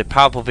 conjures a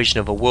powerful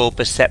vision of a world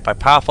beset by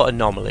powerful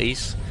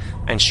anomalies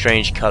and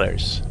strange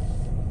colors.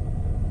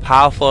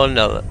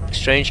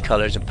 Strange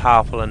colors and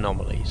powerful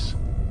anomalies.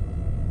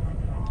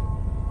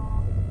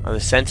 Are the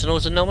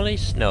Sentinels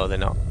anomalies? No, they're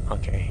not.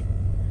 Okay.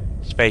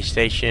 Space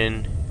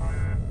station.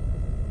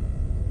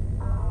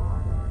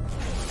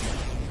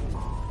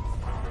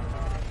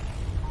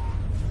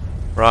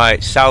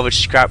 Right, salvage,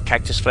 scrap,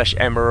 cactus flesh,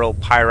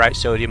 emerald, pyrite,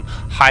 sodium,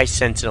 high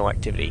sentinel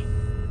activity.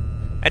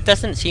 That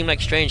doesn't seem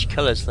like strange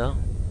colors though.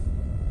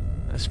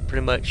 That's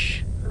pretty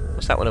much...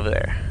 What's that one over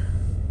there?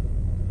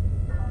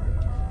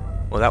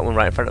 Well, that one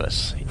right in front of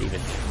us,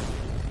 even.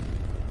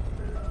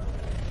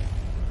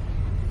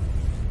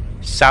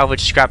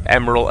 Salvage, scrap,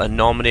 emerald,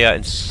 anomalia,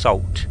 and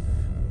salt.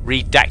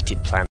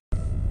 Redacted planet.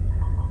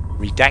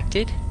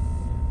 Redacted?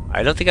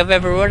 I don't think I've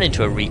ever run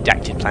into a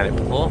redacted planet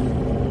before.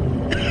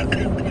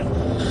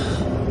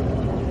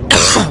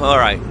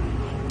 Alright.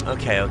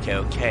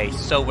 Okay.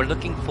 So we're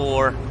looking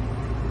for...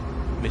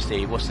 Let me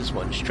see, what's this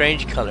one?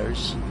 Strange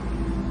colors.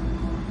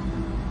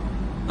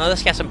 Oh,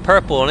 let's get some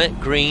purple on it.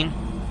 Green.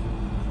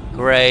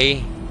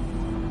 Grey.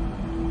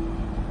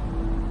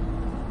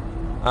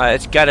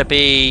 It's gotta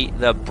be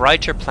the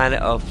brighter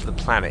planet of the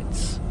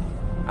planets.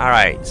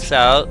 Alright,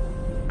 so...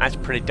 That's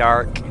pretty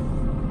dark.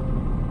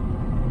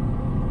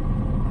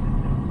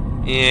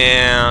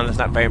 Yeah, that's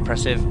not very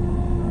impressive.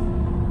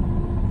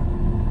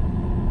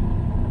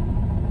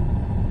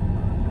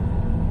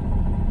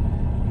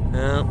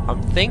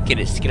 I'm thinking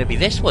it's gonna be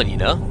this one, you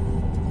know?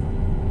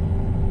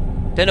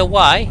 Don't know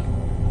why.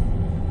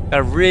 Got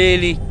a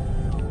really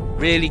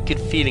good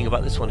feeling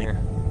about this one here.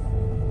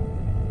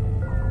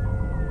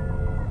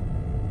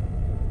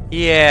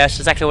 Yeah, that's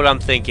exactly what I'm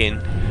thinking.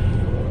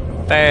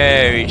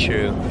 Very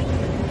true.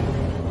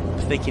 I'm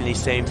thinking the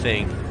same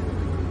thing.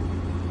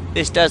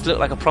 This does look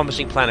like a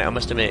promising planet, I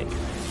must admit.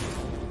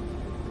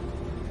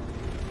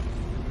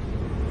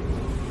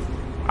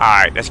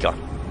 Alright, let's go.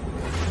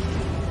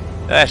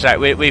 That's right,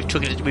 we've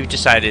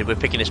decided we're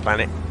picking this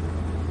planet.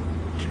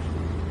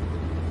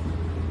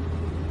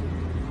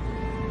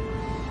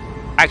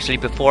 Actually,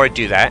 before I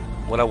do that,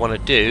 what I want to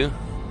do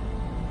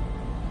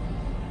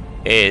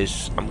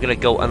is I'm gonna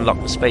go unlock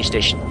the space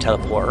station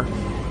teleporter.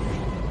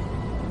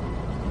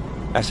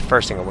 That's the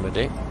first thing I want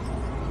to do,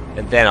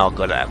 and then I'll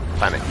go to that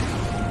planet.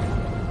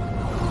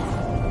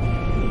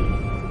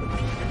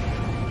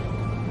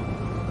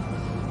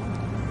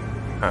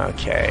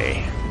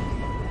 Okay.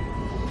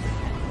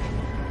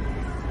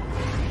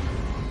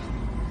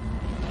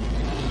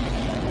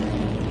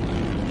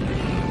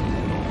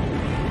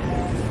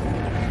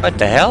 What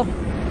the hell?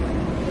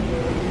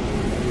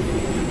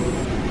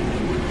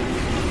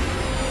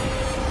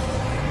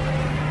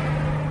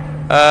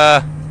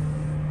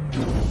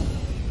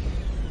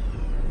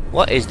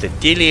 What is the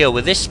dealio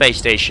with this space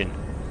station?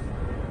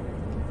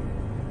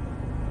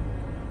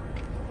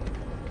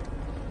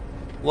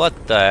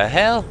 What the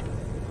hell?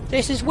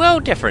 This is well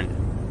different.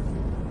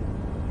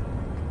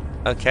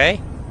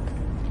 Okay.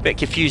 Bit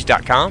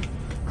confused.com.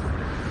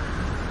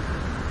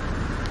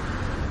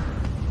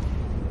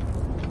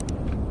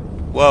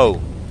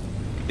 Whoa.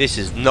 This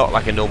is not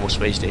like a normal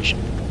space station.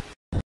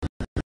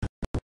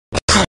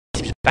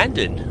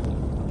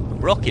 Abandoned.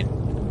 Broken.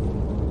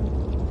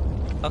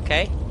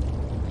 Okay.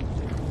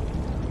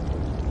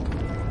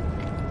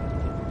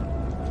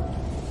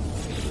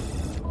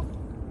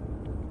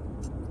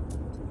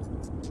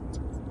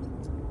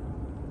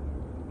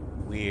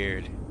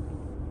 Weird.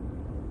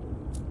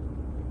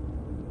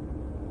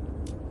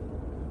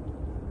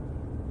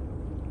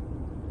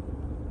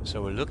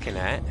 So we're looking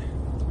at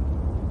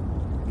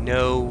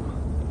no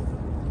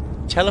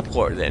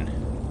teleport then.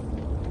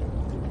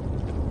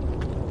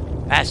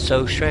 That's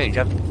so strange.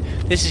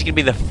 This is going to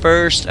be the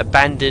first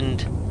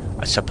abandoned,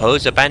 I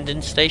suppose,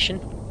 abandoned station?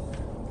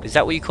 Is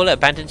that what you call it?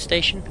 Abandoned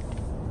station?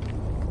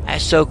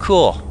 That's so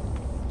cool.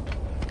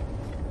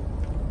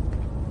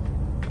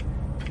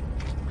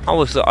 I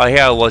always thought,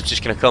 here I was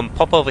just going to come,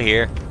 pop over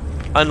here,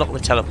 unlock the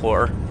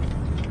teleporter.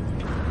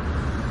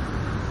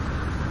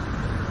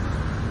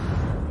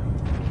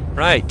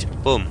 Right,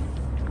 boom.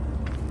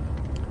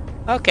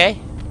 Okay.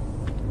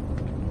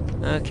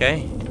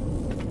 Okay.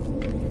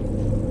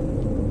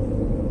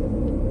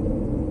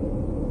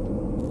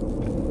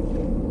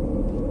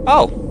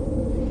 Oh!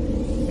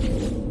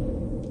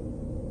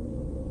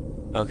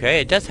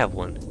 Okay, it does have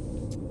one.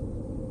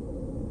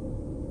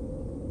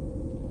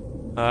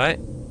 Alright.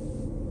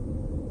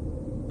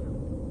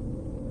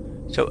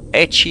 So,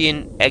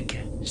 Echian Egg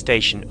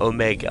Station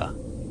Omega.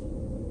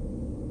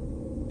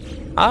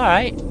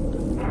 Alright.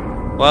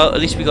 Well,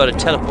 at least we got a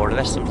teleporter,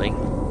 that's something.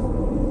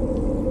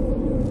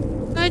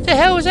 What the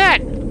hell was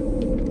that?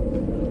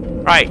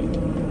 Right.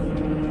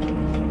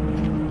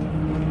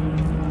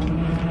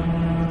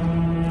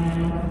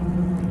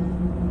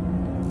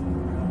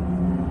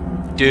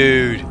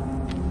 Dude.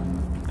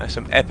 That's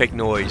some epic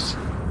noise.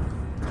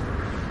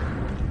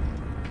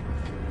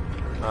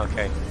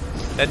 Okay.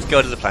 Let's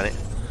go to the planet.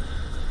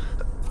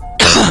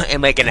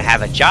 And we're gonna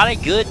have a jolly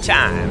good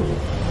time.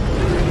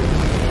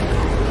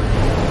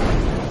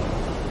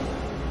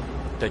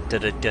 Dun,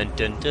 dun, dun, dun,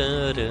 dun,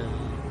 dun, dun.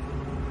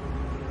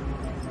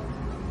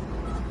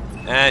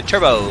 And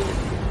turbo.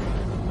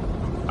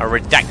 A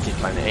redacted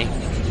planet, eh?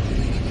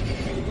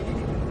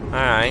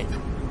 Alright.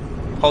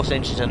 Pulse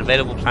engines and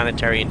available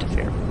planetary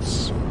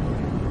interference.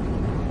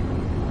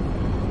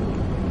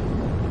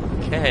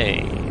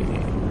 Okay.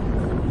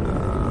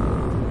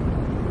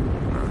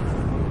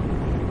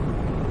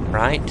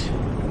 Right.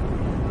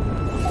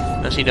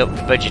 Don't see no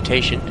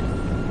vegetation.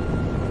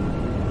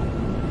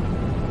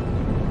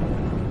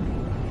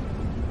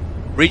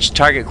 Reach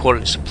target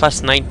coordinates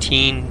plus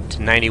 19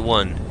 to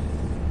 91.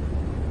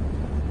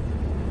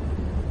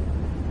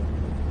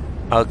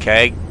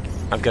 Okay,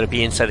 I've got to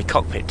be inside the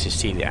cockpit to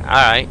see that.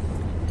 Alright.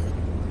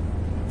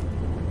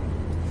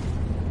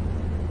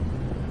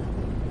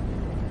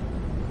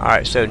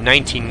 Alright, so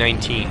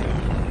 1919.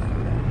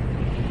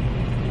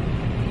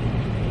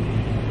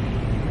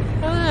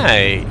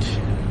 Alright.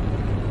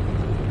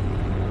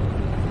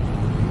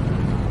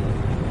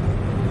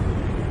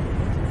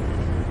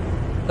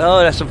 Oh,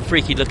 that's some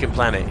freaky looking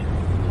planet.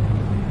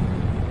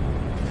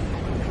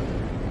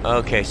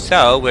 Okay,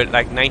 so we're at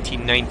like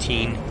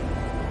 1919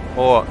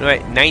 or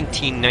right,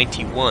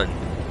 1991.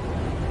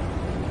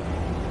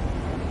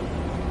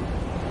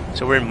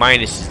 So we're in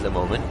minuses at the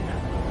moment.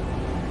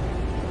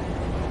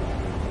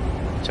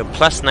 So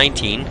plus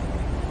 19.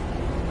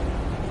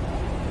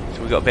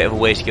 So we've got a bit of a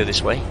ways to go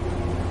this way.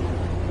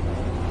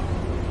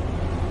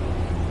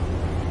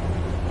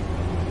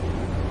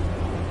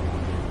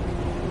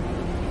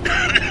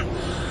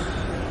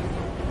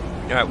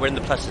 Alright, we're in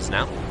the pluses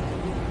now.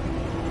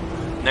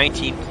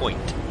 19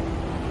 point.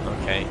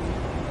 Okay.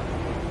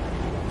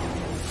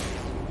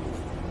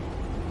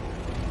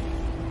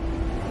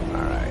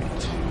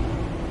 Alright.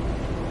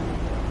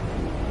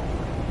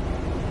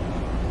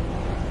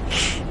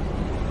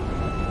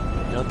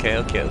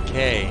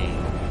 Okay.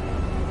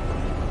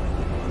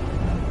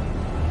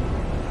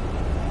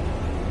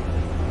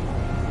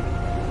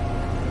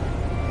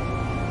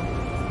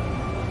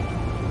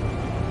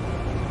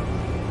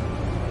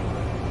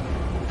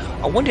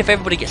 I wonder if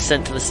everybody gets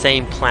sent to the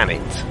same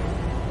planet.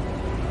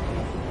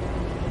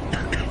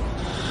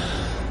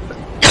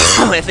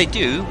 If they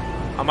do,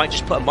 I might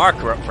just put a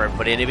marker up for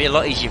everybody and it'll be a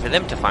lot easier for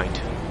them to find.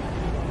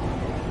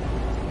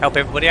 Help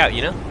everybody out,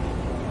 you know?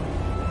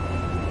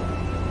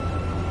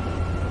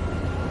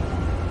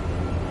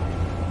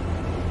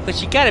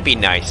 But you gotta be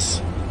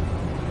nice.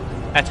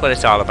 That's what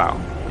it's all about,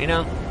 you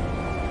know?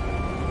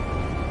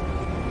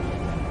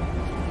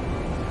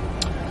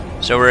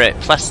 So we're at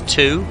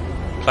 +2,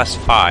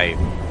 +5.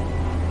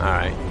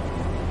 Alright.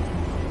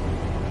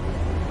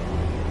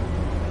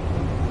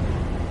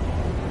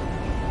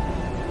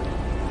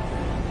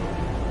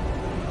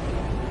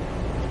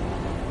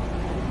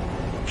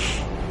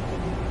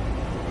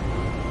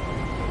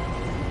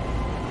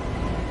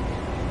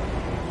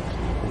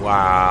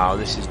 Wow,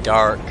 this is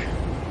dark.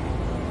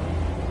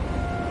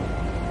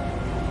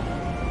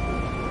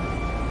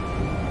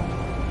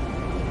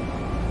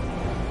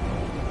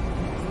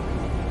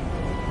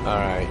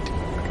 Alright,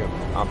 okay,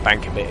 I'll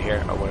bank a bit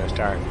here. I want to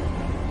start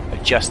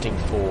adjusting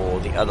for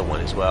the other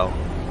one as well.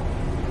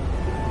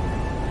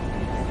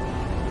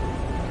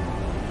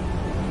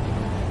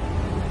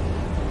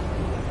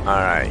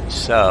 Alright,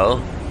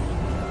 so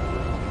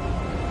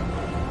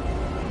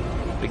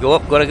we go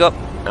up, gotta go up.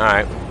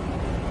 Alright.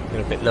 Got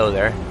a bit low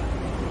there.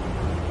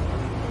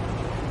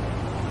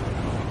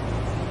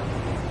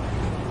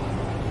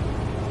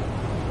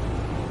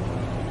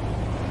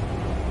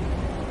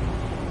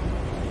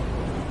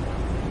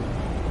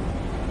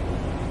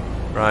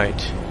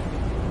 Right.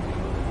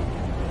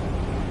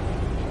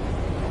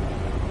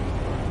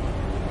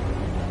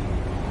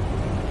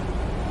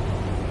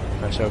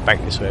 Right, so back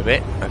this way a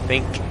bit, I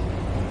think.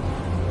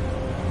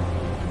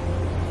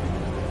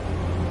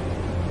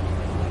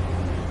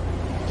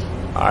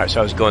 Alright,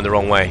 so I was going the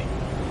wrong way.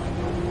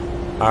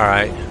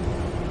 Alright.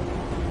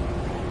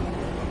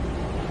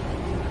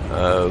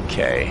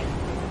 Okay.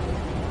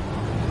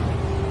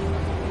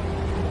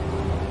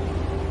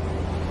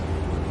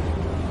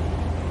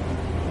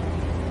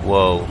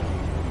 Whoa.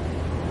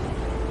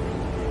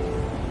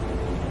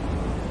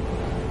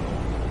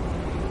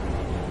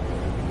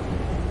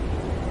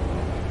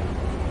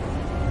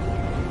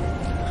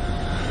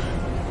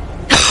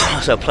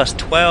 So plus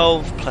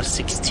 12, plus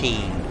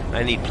 16.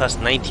 I need plus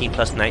 19,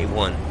 plus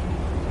 91.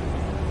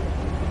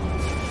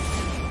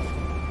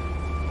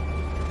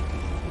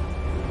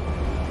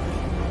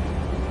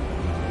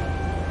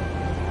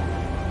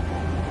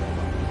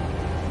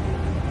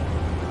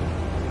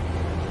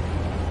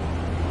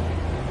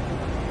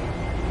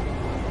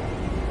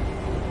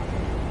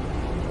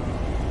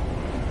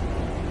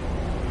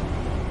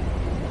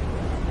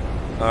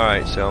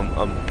 Alright, so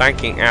I'm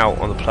banking out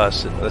on the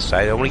plus on the other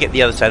side. I want to get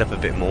the other side up a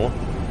bit more.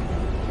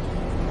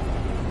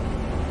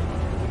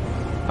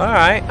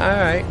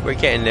 Alright, we're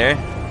getting there.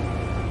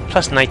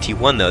 Plus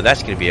 91 though,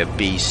 that's going to be a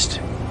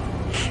beast.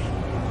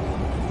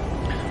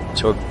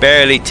 So we're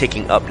barely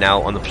ticking up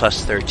now on the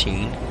plus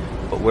 13.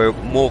 But we're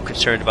more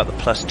concerned about the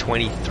plus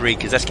 23,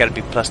 because that's got to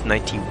be plus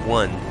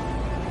 91.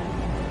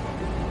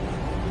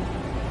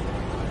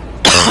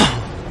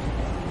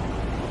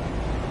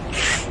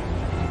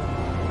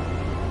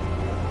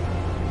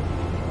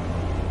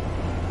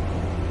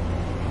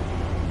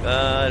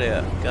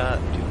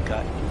 Got.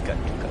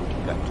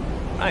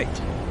 Right.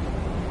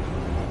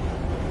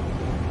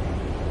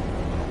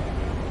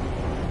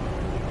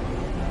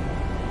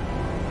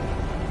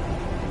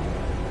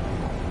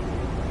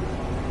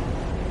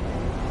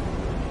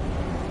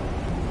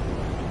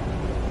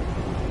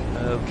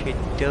 Okie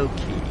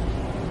dokie.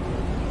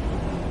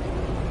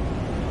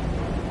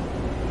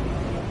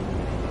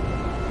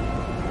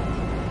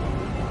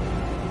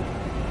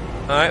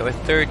 Alright, we're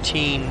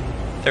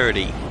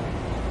 1330.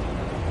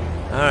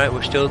 Alright,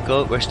 we're still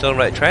on the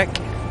right track.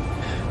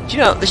 Do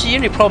you know, this is the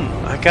only problem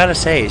I gotta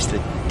say is the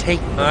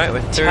take. Alright,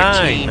 we're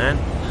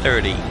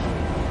 1330.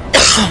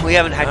 We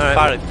haven't had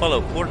to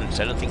follow coordinates,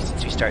 I don't think,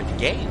 since we started the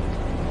game.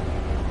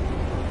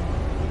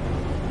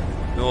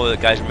 Oh, the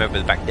guys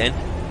remember back then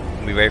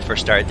when we very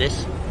first started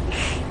this.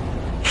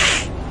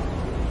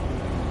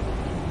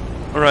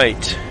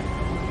 Alright.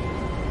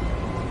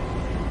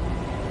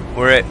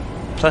 We're at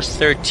plus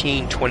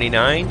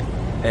 1329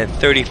 and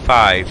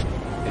 35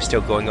 is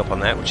still going up on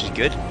that, which is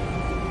good.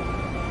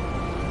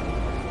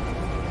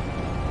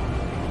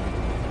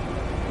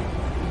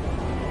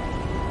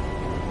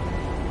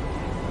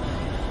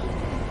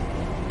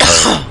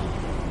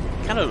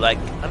 Kind of like,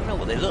 I don't know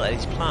what they look like,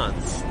 these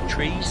plants,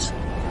 trees,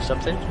 or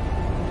something.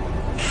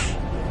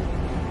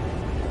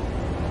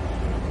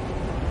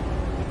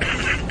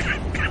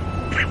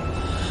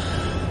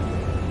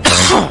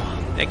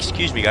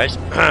 Excuse me, guys.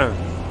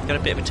 Got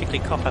a bit of a tickly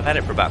cough. I've had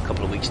it for about a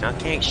couple of weeks now.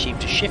 Can't seem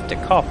to shift a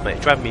cough, mate.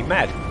 It's driving me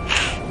mad.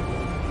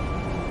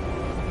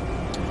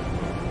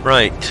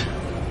 Right.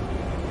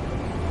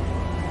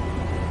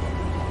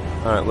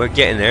 Alright, we're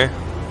getting there.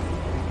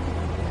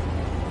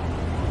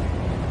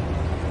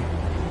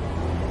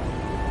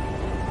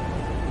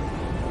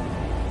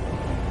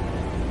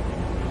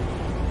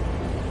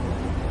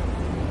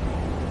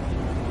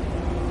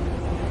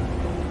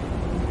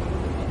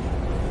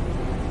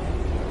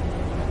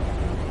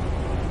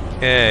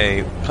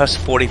 Okay, plus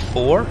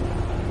 44.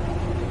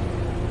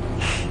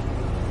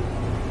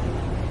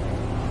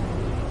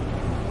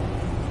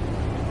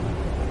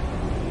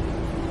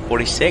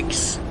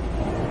 $46.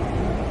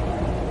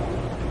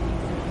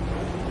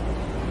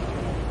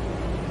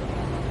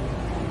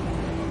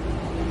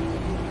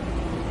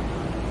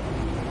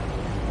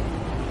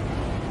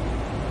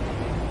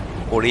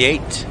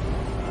 $48.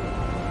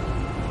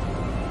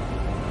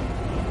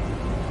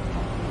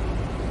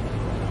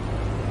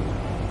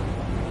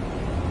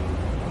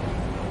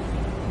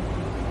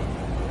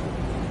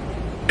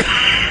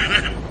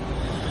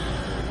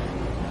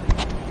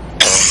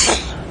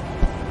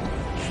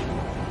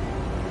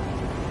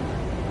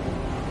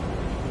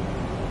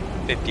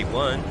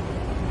 $51.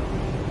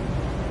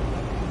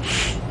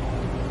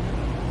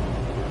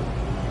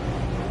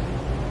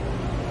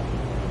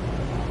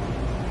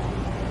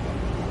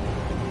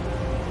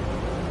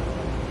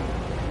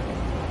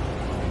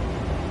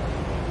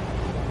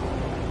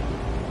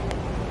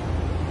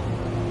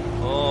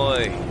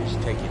 Boy,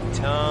 just taking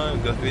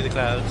time, go through the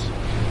clouds.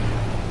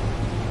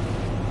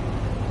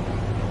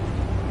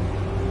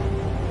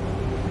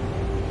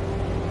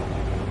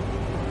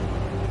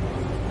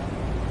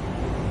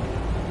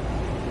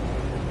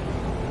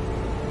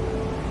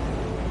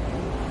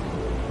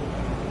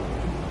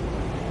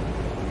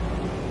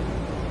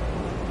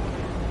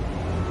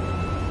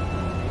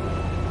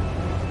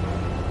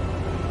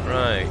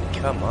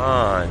 Come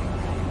on.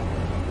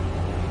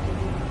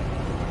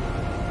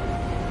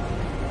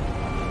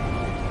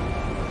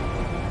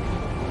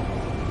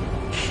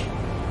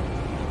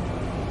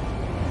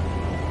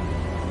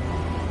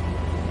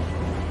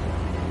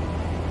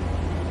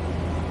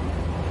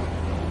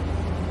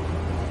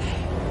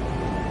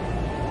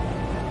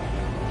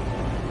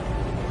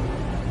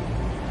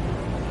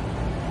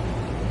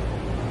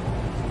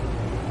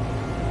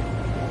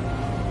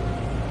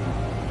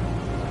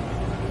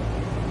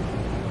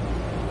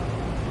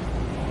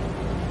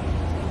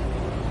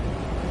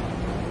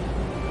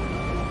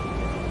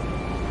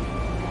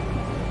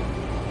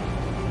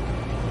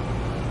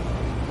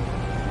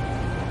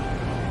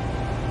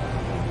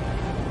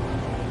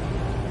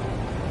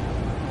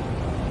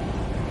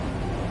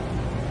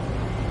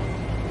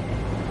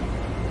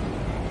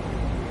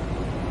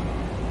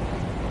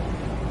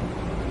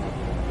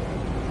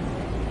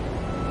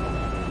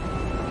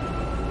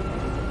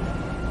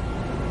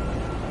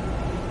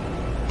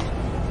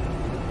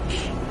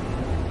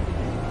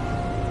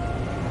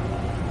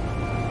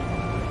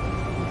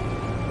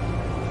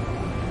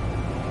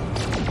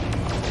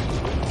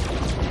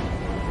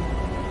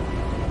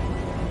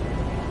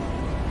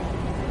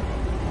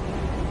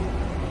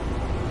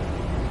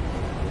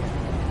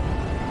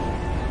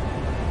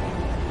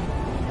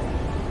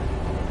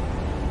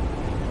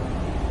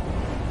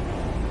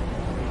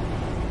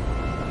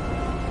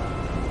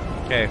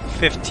 Okay,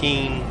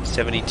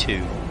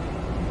 1572.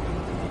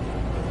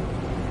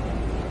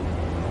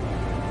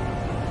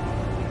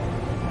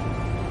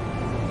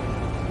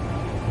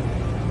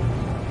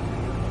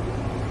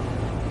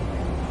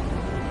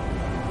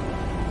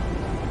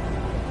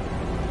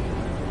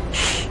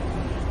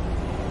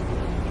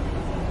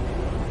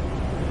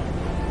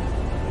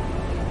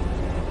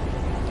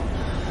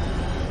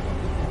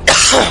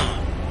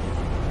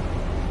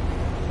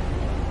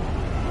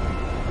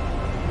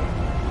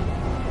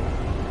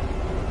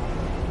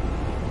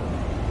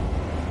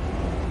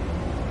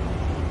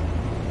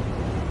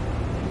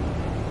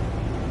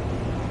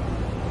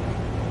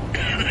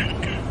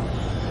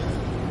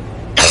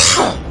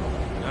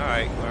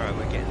 Alright,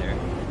 we're getting there.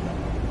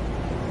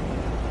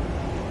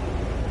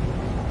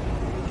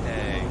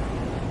 Okay.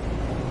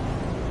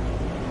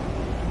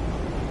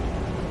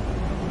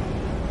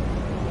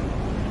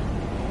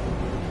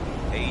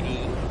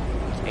 $80,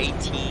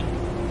 18.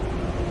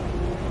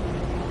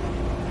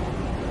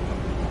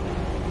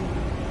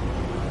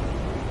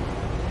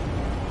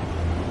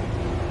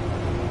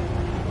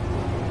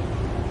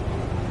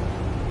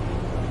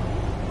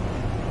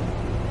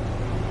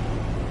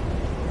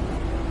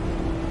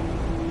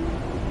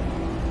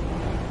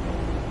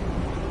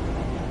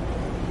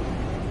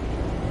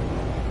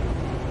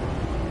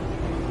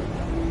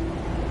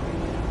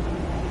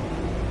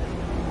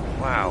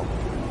 Wow.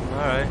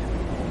 Alright.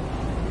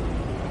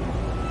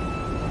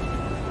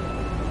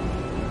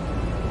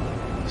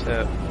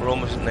 So we're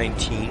almost at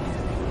 19.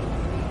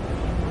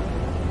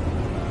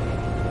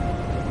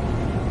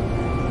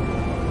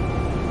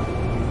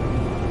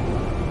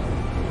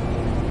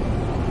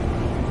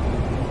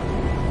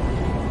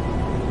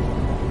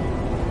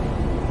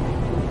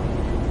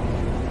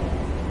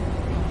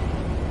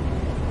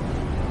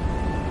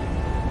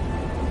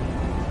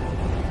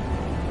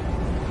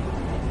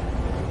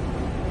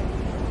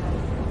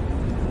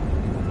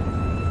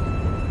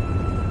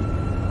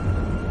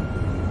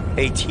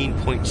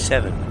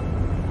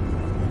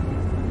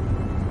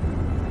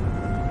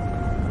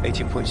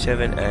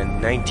 $18.7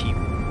 and 90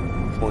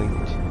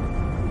 point.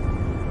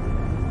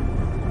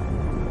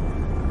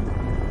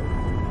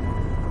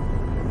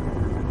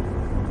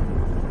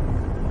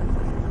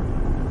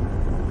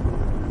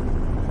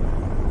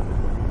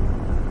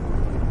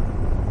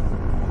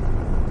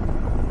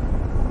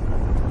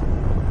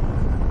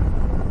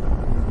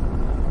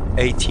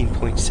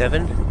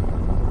 $18.7.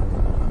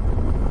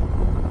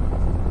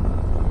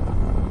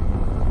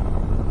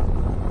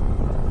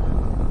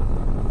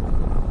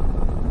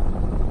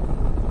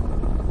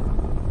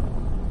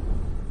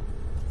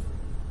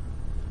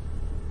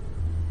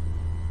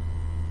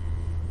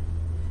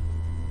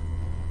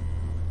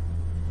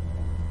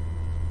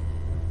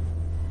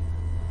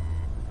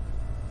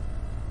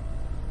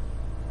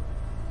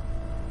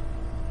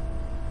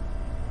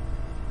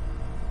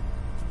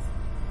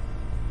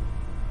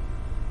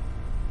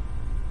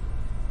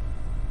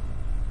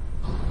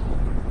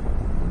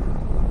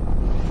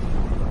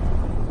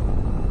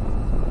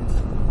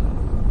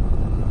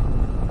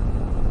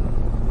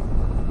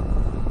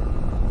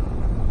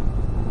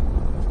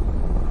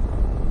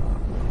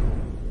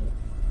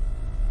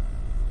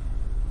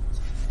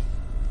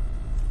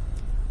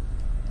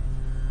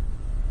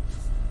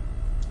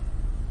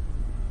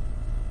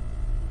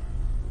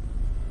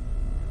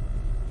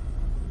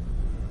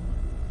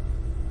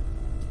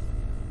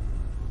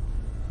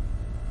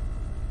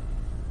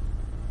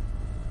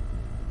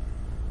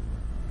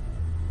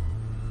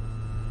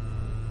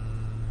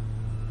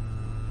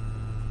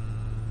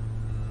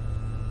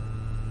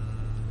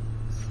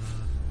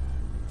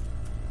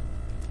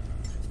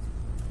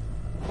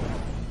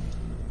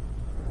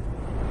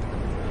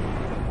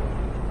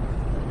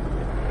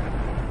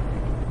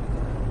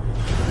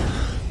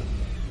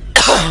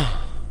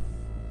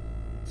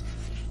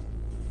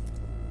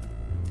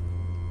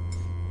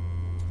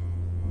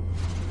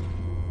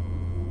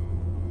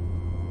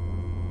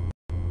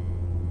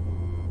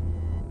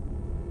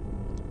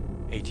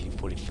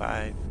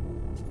 45.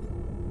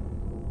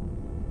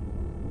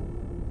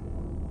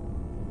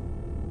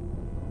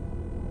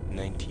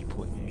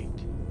 $90.8.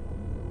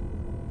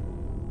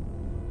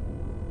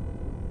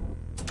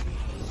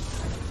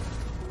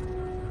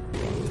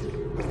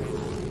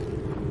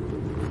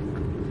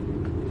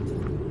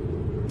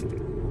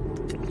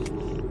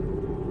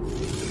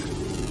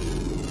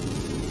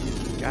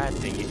 God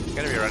dang it, it's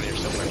gotta be around here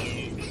somewhere.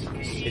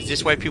 Is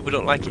this why people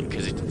don't like it?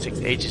 Because it takes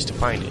ages to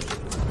find it.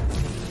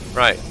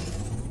 Right.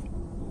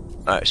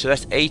 Alright, so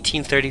that's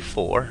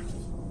 1834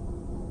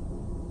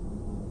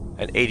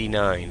 and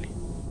 89.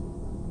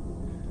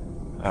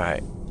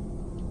 Alright.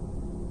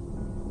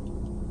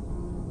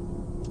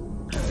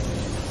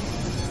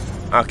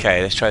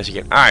 Okay, let's try this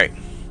again. Alright.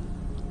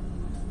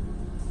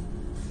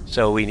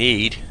 So we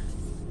need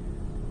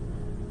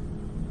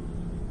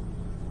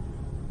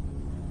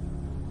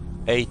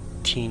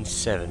 18.7.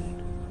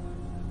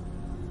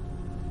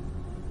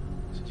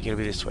 So it's gonna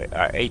be this way.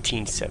 Alright,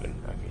 18.7. Okay,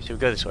 so we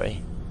go this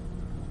way.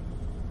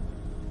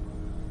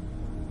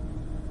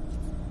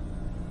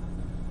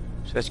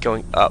 So that's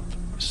going up.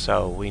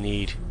 So we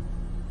need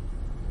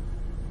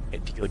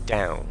it to go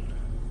down.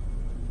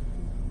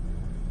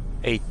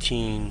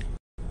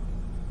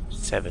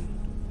 18.7.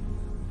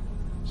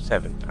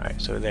 7. Alright,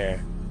 so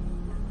there.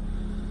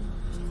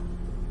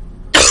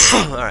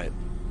 Alright.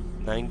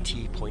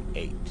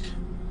 90.8.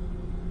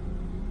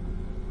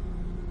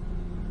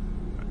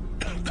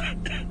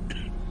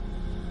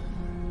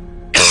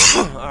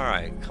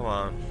 Alright, come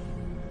on.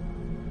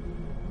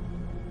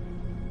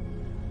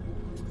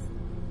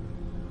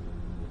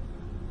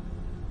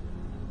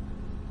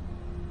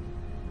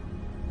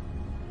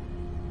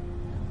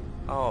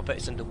 Oh, I bet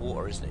it's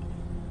underwater, isn't it?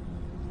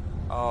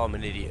 Oh, I'm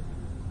an idiot.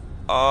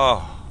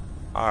 Oh,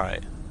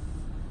 alright.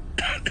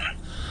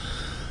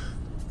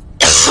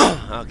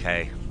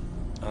 Okay.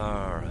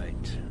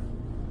 Alright.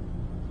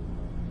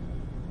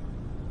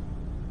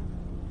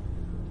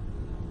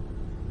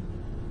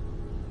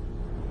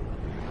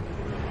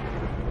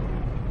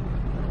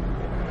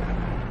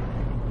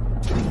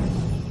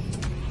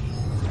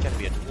 It's gotta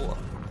be underwater.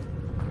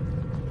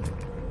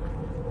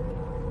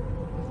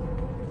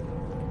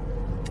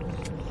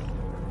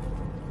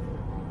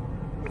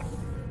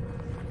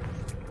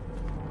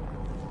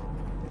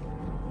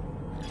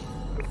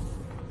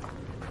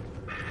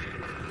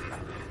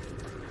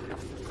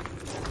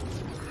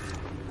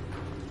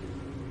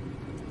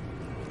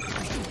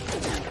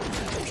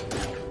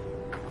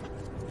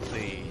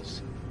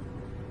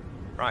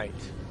 Right.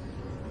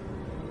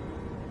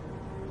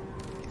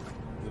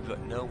 We've got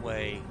no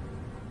way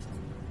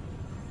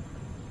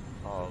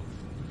of...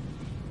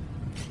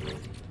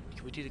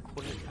 Can we do the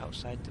coordinates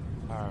outside the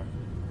bar?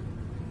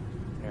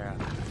 Yeah.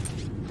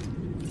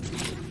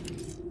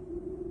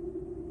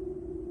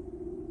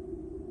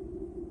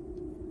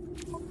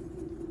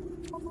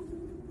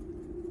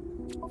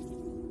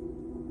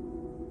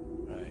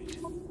 Right.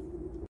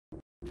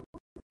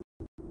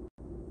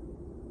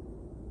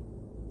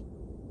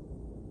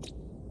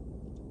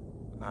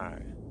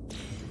 Alright.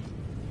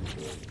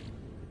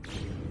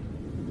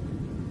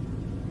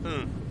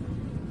 Hmm.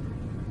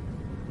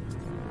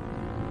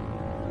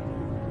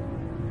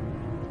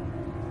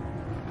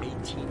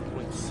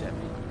 $18.7.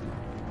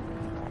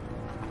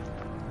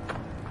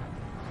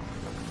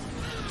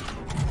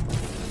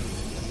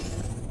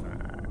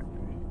 Alright.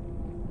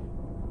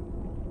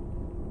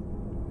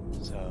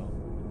 So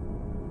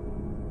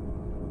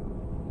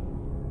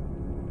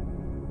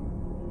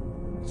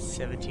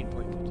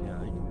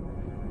 17.59.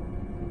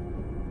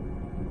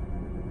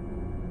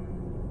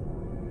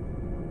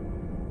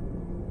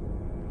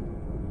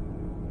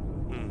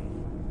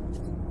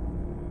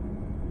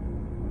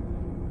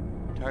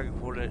 Target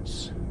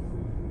coordinates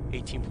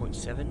 18.7.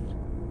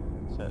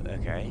 So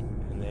okay,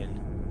 and then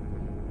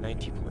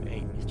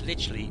 90.8. It's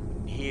literally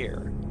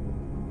here.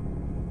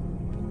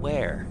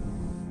 Where?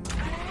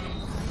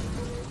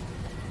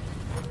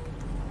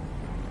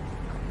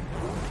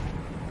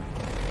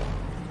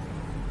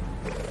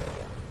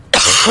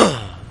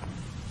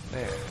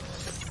 Where?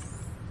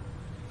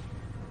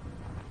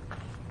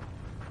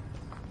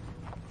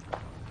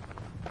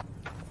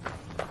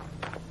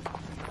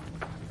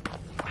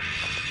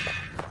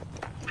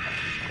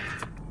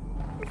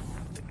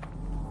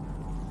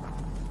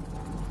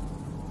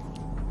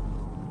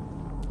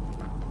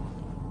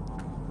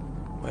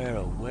 Where,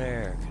 oh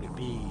where could it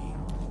be?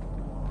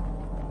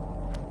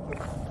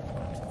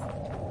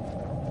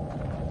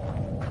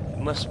 It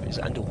must be. Is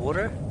it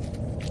underwater?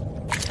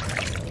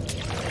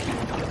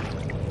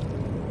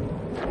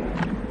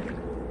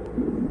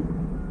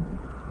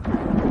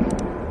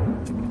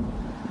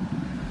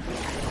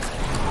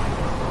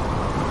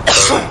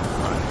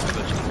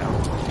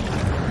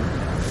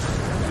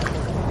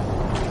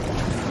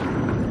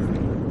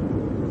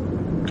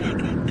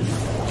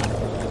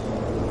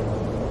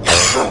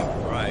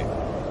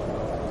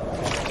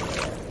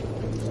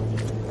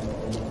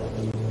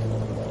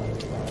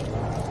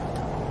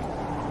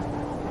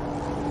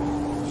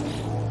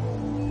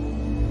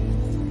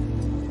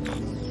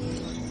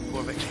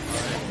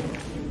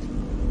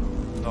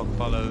 Log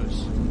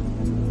follows.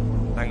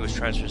 Language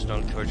transfers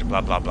non-convergent,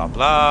 blah blah blah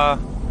blah.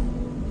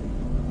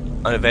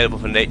 Unavailable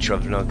for nature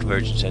of the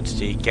non-convergence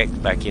entity.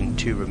 Get back in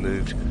 2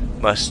 removed.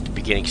 Must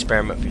begin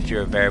experiment for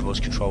fewer variables.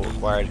 Control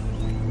required.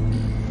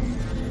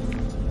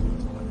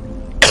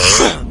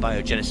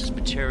 Biogenesis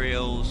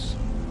materials.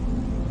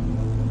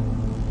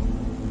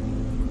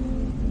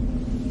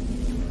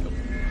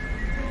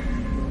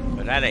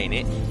 But that ain't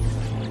it.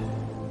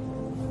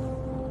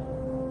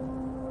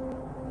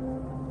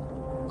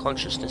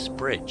 Consciousness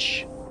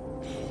bridge.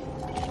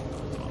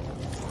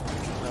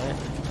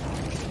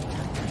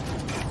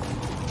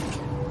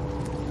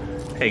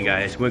 Hey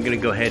guys, we're going to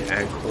go ahead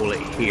and call it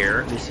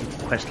here. This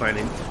quest line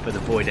for the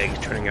void egg is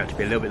turning out to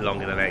be a little bit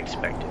longer than I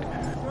expected.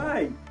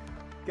 Right,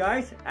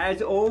 guys,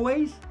 as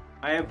always,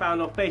 I am found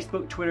on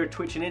Facebook, Twitter,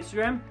 Twitch and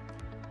Instagram.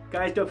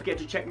 Guys, don't forget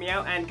to check me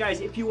out. And guys,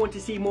 if you want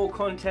to see more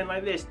content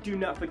like this, do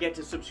not forget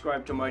to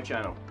subscribe to my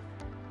channel.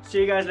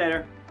 See you guys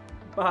later.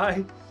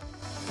 Bye.